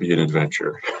sure it'll be an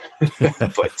adventure.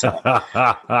 But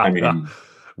I mean,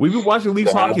 we've been watching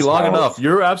Leafs hockey long enough.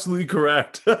 You're absolutely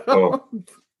correct.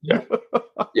 Yeah.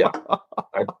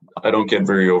 I don't get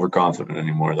very overconfident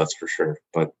anymore. That's for sure.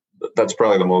 But that's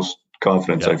probably the most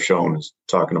confidence I've shown is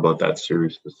talking about that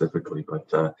series specifically.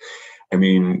 But I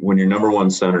mean, when your number one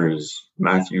center is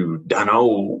Matthew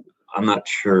Danault, I'm not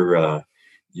sure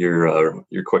you're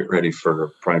quite ready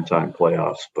for primetime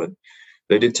playoffs. But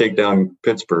they did take down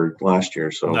Pittsburgh last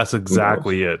year, so that's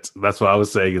exactly it. That's what I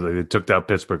was saying. They took down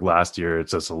Pittsburgh last year.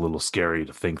 It's just a little scary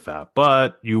to think that,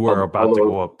 but you were about to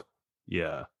go up.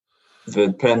 Yeah,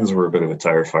 the Pens were a bit of a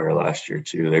tire fire last year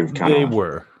too. They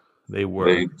were.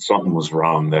 Something was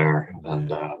wrong there, and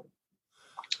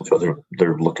so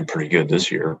they're looking pretty good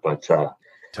this year. But so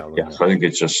I think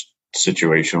it's just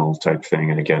situational type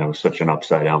thing. And again, it was such an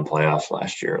upside down playoff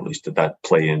last year. At least at that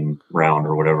play-in round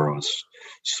or whatever, it was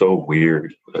so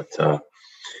weird. But it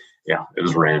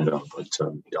was random. But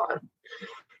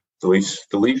the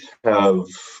Leafs have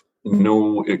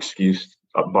no excuse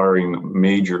barring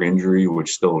major injury,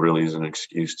 which still really is an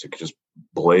excuse to just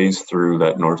blaze through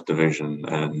that North Division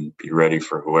and be ready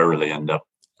for whoever they end up.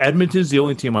 Edmonton's the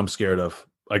only team I'm scared of.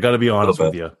 I got to be honest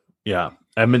with you. Yeah,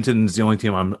 Edmonton's the only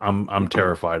team I'm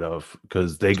terrified of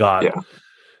because they got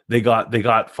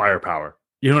firepower.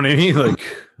 You know what I mean? Like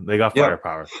they got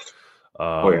firepower.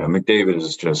 McDavid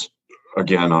is just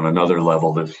again on another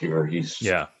level this year. He's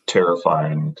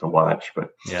terrifying to watch,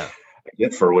 but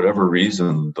yet for whatever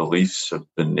reason, the Leafs have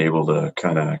been able to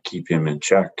kind of keep him in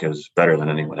check as better than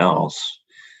anyone else.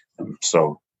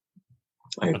 So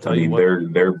I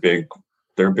mean, their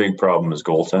big problem is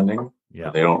goaltending.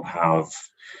 Yeah, they don't have.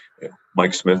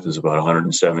 Mike Smith is about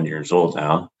 107 years old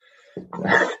now,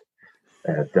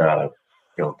 and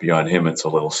beyond him, it's a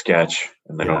little sketch,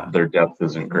 and their depth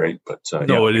isn't great. But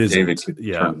it is. David could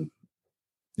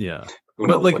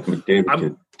But like McDavid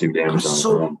could do damage on his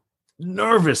own.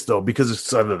 Nervous though because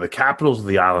it's either the Capitals or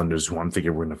the Islanders who I'm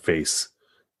thinking we're going to face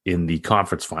in the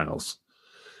conference finals,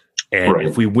 and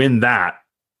if we win that,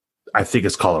 I think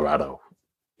it's Colorado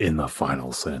in the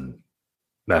finals, and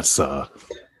that's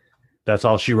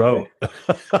all she wrote.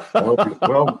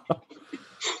 well,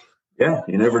 yeah,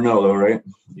 you never know though, right?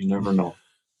 You never know.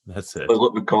 That's it. But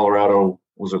look, with Colorado,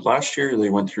 was it last year they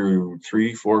went through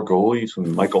 3-4 goalies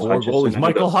and Michael Hutchinson?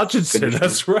 Michael Hutchinson,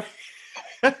 that's right.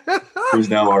 Who's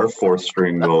now our fourth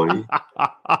string goalie.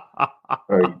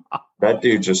 Right. That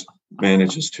dude just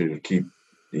manages to keep.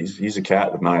 He's a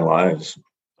cat with 9 lives.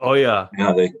 Oh yeah.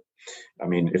 Yeah.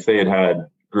 If they had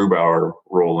Grubauer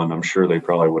rolling, I'm sure they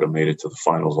probably would have made it to the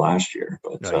finals last year.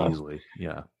 But easily,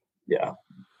 yeah.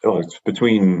 Oh, it's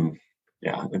between.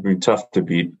 Yeah, it'd be tough to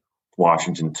beat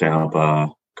Washington,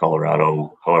 Tampa,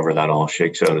 Colorado, however that all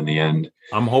shakes out in the end.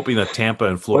 I'm hoping that Tampa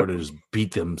and Florida just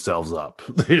beat themselves up.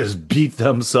 They just beat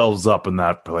themselves up in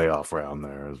that playoff round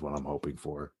there is what I'm hoping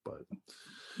for. But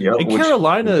and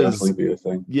Carolina is definitely be a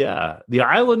thing. Yeah, the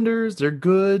Islanders, they're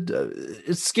good.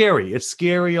 It's scary. It's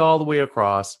scary all the way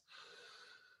across.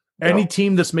 Any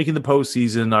team that's making the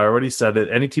postseason, I already said it,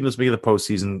 any team that's making the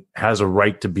postseason has a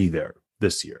right to be there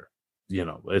this year.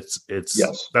 It's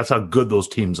that's how good those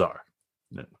teams are.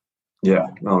 Yeah,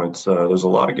 no, it's there's a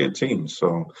lot of good teams.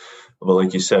 So, but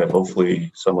like you said,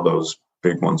 hopefully some of those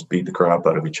big ones beat the crap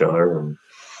out of each other. And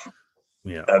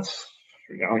that's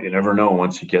you never know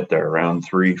once you get there, round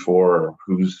 3, 4,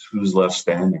 who's left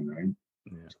standing, right?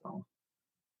 Yeah. So.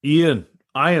 Ian,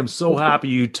 I am so happy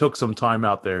you took some time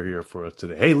out there here for us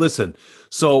today. Hey, listen,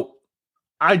 so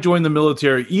I joined the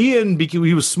military. Ian, because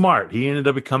he was smart, he ended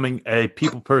up becoming a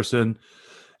people person.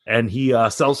 And he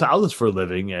sells houses for a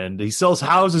living, and he sells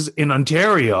houses in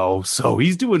Ontario. So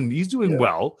he's doing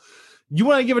well. You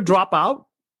want to give a drop out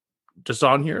just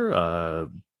on here?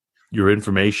 Your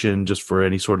information just for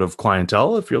any sort of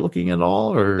clientele, if you're looking at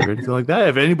all, or anything like that.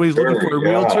 If anybody's looking for a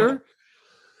realtor,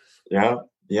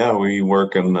 yeah, we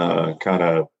work in kind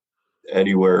of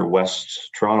anywhere West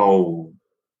Toronto.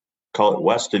 Call it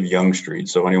west of Yonge Street,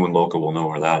 so anyone local will know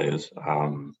where that is.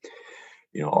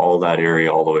 All that area,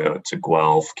 all the way out to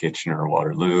Guelph, Kitchener,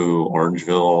 Waterloo,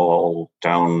 Orangeville, all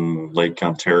down Lake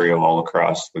Ontario, all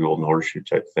across the Golden Horseshoe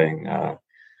type thing. I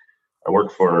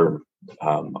work for,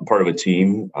 I'm part of a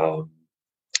team.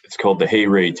 It's called the Hey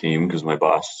Ray team because my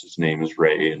boss's name is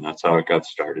Ray, and that's how it got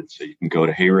started. So you can go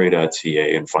to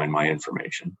heyray.ca and find my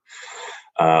information.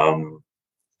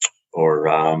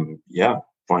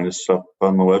 Find us up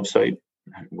on the website.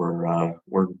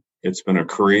 It's been a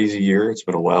crazy year. It's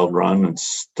been a wild run. It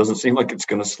doesn't seem like it's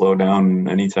going to slow down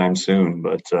anytime soon.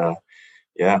 But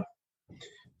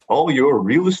all your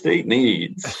real estate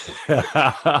needs. And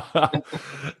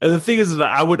the thing is that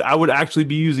I would actually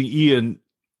be using Ian.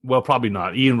 Well, probably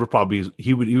not. Ian would probably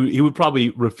he would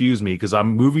probably refuse me because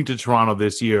I'm moving to Toronto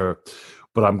this year,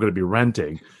 but I'm going to be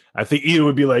renting. I think Ian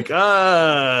would be like,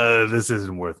 this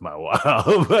isn't worth my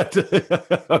while. But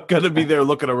I'm going to be there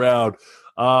looking around.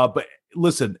 But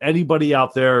listen, anybody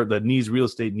out there that needs real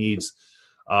estate needs,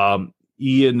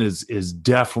 Ian is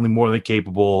definitely more than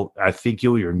capable. I think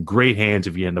you're in great hands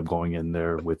if you end up going in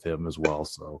there with him as well.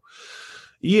 So,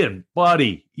 Ian,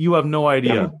 buddy, you have no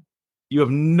idea. Yeah. You have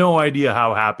no idea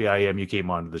how happy I am you came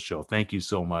onto the show. Thank you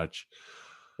so much.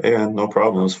 Yeah, no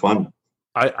problem. It was fun.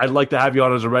 I'd like to have you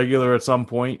on as a regular at some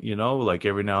point, like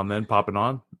every now and then popping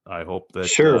on. I hope that.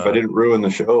 Sure. If I didn't ruin the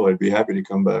show, I'd be happy to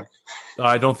come back.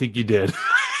 I don't think you did.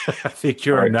 I think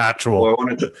you're a natural. Well,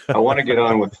 I want to get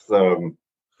on with,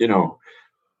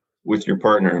 with your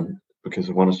partner because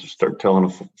I want us to start telling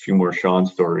a few more Sean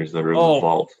stories that are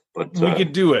involved. But we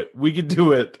could do it.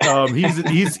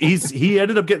 He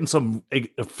ended up getting some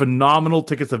phenomenal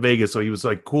tickets to Vegas, so he was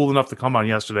like cool enough to come on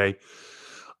yesterday.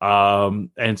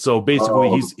 And so basically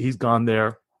Oh. he's gone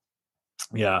there.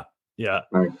 Yeah.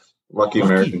 Nice. Lucky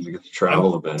Americans who get to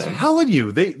travel a bit. I'm telling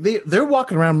you, they're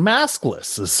walking around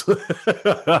maskless.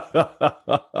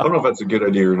 I don't know if that's a good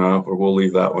idea or not, but we'll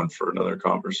leave that one for another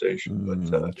conversation.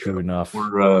 But true enough.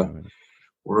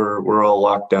 We're all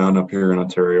locked down up here in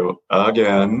Ontario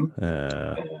again.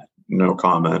 No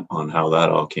comment on how that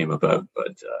all came about,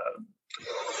 but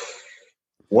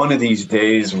one of these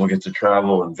days we'll get to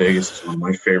travel, and Vegas is one of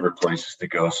my favorite places to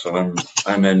go. So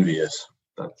I'm envious.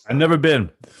 I've never been.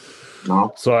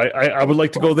 No. So I would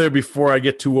like to go there before I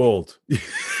get too old.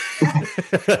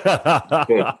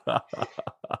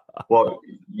 Well,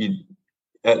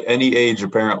 at any age,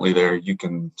 apparently, there you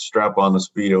can strap on the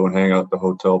Speedo and hang out at the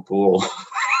hotel pool.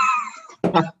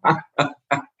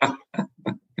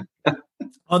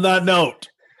 On that note,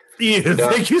 Ian,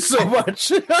 thank you so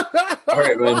much. All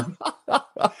right, man.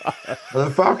 Are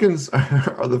the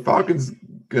Falcons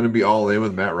going to be all in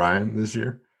with Matt Ryan this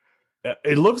year?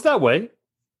 It looks that way.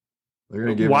 They're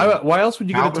going to give why else would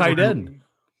you get a tight end?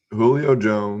 Julio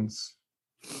Jones,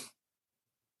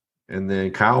 and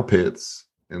then Kyle Pitts,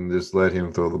 and just let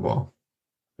him throw the ball.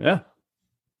 Yeah,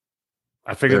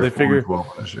 I figured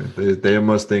they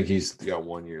must think he's got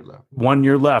 1 year left. 1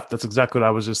 year left. That's exactly what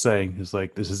I was just saying. It's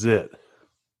like, this is it.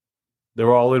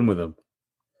 They're all in with him.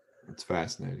 It's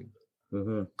fascinating.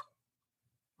 Mm-hmm.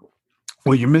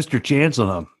 Well, you missed your chance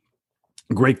on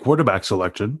a great quarterback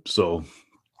selection. So,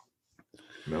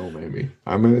 no, maybe.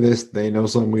 I mean, they know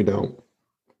something we don't.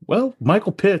 Well,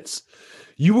 Michael Pitts,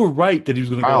 you were right that he was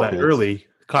going to go that early.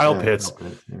 Kyle Pitts,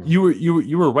 you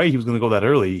were right. He was going to go that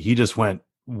early. He just went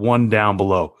one down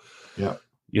below. Yeah,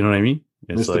 you know what I mean.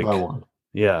 It's missed like it by one.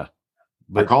 Yeah,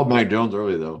 but I called Mac Jones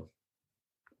early though.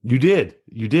 You did,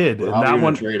 and that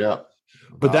one trade up.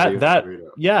 But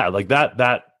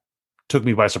that took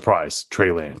me by surprise.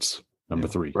 Trey Lance, number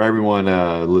 3. For everyone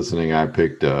listening, I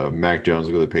picked Mac Jones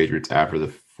to go to the Patriots after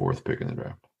the 4th pick in the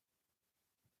draft.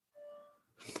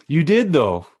 You did,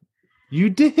 though. You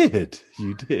did.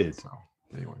 So,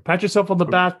 anyway. Pat yourself on the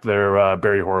back there,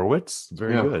 Barry Horowitz.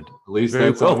 Very good. At least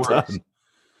very that's well done.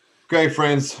 Okay,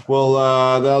 friends.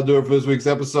 Well, that'll do it for this week's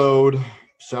episode.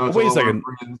 Shout out to wait a second.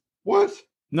 What?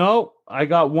 No, I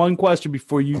got one question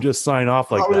before you just sign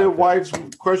off like that. Wife's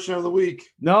question of the week.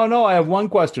 No, I have one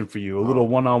question for you. A little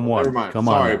one-on-one. Never mind. Come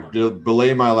on. Sorry,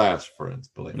 belay my last, friends.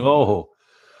 Let's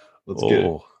get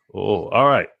it. All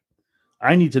right.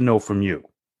 I need to know from you.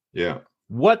 Yeah.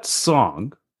 What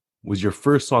song was your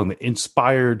first song that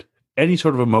inspired any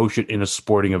sort of emotion in a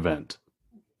sporting event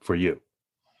for you?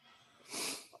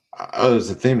 It was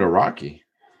the theme to Rocky.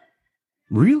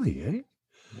 Really, eh?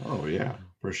 Oh, yeah,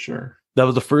 for sure. That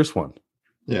was the first one.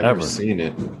 Yeah, I've never seen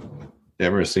it.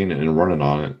 Never seen it and running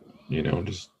on it.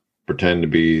 Just pretend to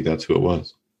be that's who it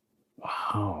was.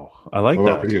 Wow. I like that.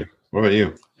 What about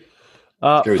you?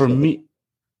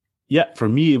 For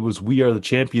me, it was "We Are the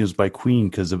Champions" by Queen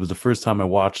because it was the first time I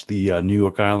watched the New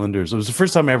York Islanders. It was the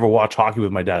first time I ever watched hockey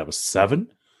with my dad. I was 7,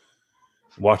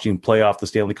 watching the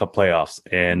Stanley Cup playoffs,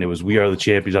 and it was "We Are the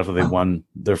Champions" after they won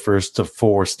their first of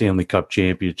 4 Stanley Cup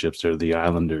championships. They're the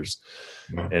Islanders,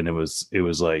 and it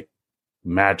was like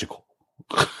magical.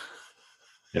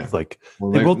 Yeah, it's like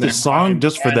they wrote this song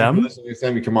just for them.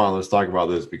 Sammy, come on, let's talk about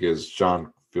this because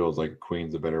Sean feels like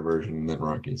Queen's a better version than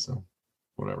Rocky. So,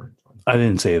 whatever. I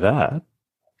didn't say that.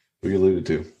 We alluded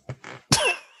to.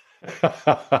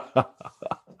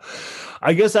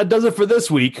 I guess that does it for this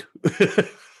week.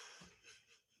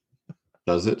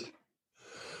 Does it?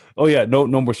 Oh yeah, no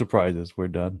more surprises. We're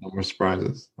done. No more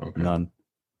surprises. Okay. None.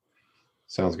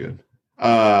 Sounds good.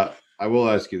 I will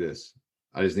ask you this.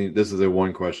 This is the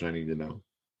one question I need to know.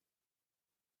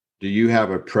 Do you have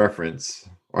a preference?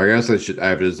 Or I guess it's a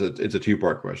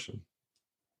 2-part question.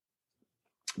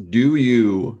 Do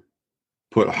you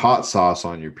put hot sauce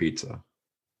on your pizza?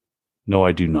 No,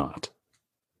 I do not.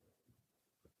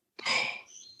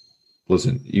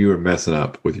 Listen, you are messing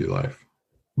up with your life.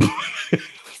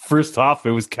 First off,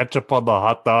 it was ketchup on the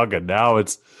hot dog, and now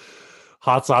it's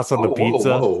hot sauce on the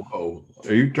pizza. Whoa.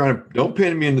 Are you trying to... Don't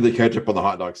pin me into the ketchup on the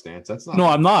hot dog stance. That's not... No,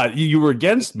 I'm not. You were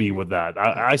against me with that.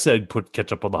 I said put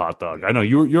ketchup on the hot dog. I know.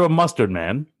 You're a mustard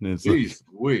man. Jeez,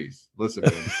 Louise. Listen,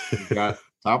 man. You got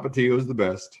Tapatio is the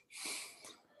best.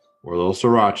 Or a little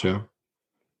sriracha.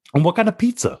 And what kind of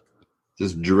pizza?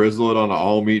 Just drizzle it on an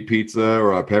all-meat pizza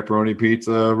or a pepperoni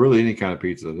pizza. Really, any kind of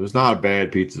pizza. There's not a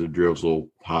bad pizza to drizzle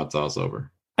hot sauce over.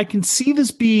 I can see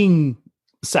this being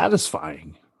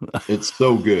satisfying. It's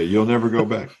so good. You'll never go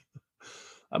back.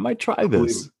 I might try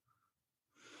this.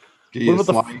 Get you a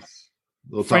slice.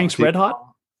 Frank's Red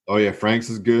Hot? Oh, yeah. Frank's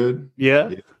is good.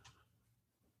 Yeah.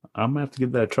 I'm going to have to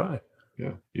give that a try.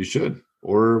 Yeah, you should.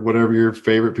 Or whatever your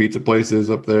favorite pizza place is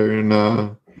up there in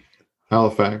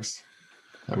Halifax.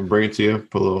 Have them bring it to you.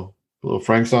 Put a little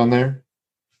Frank's on there.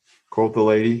 Quote the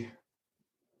lady.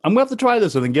 I'm gonna have to try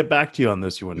this and then get back to you on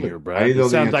this one Good. here, I Brad. need to know It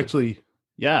the sounds answer. actually,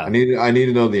 yeah, I need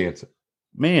to know the answer.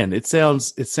 man. It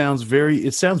sounds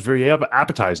very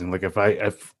appetizing. Like if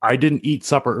I didn't eat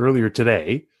supper earlier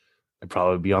today, I'd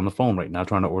probably be on the phone right now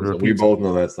trying to order So a we pizza. both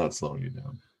know that's not slowing you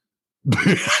down.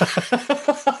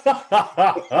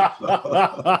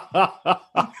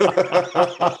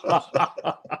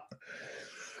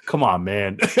 Come on,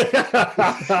 man. Listen,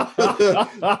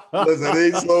 it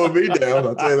ain't slowing me down.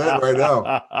 I'll tell you that right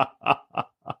now.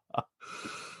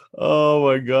 Oh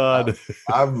my God.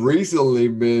 I've recently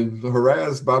been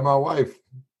harassed by my wife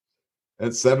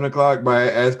at 7:00 by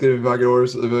asking if I could order.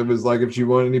 If it was like if she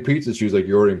wanted any pizza, she was like,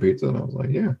 "You're ordering pizza," and I was like,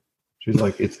 "Yeah." She's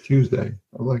like, "It's Tuesday."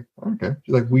 I was like, "Okay."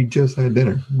 She's like, "We just had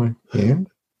dinner." I'm like, "And?"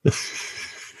 It's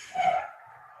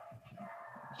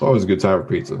always a good time for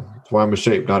pizza. That's why I'm in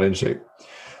shape, not in shape.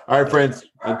 All right, friends.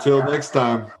 Until next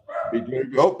time, be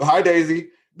good. Oh, hi, Daisy.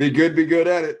 Be good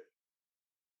at it.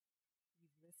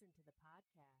 You've listened to the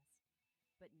podcast,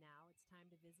 but now it's time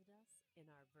to visit us in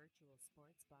our virtual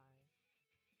sports bar.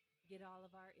 Get all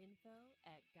of our info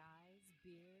at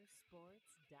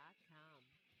guysbeersports.com,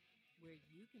 where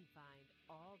you can find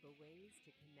all the ways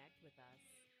to connect with us.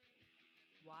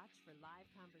 Watch for live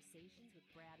conversations with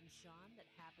Brad and Sean that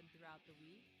happen throughout the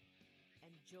week, and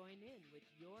join in with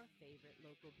your favorite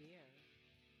local beer.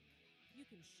 You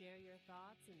can share your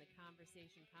thoughts in the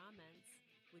conversation comments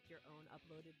with your own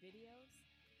uploaded videos,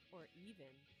 or even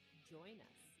join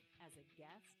us as a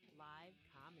guest live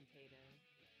commentator.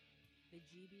 The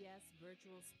GBS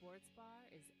Virtual Sports Bar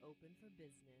is open for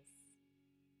business.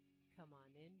 Come on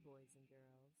in, boys and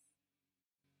girls.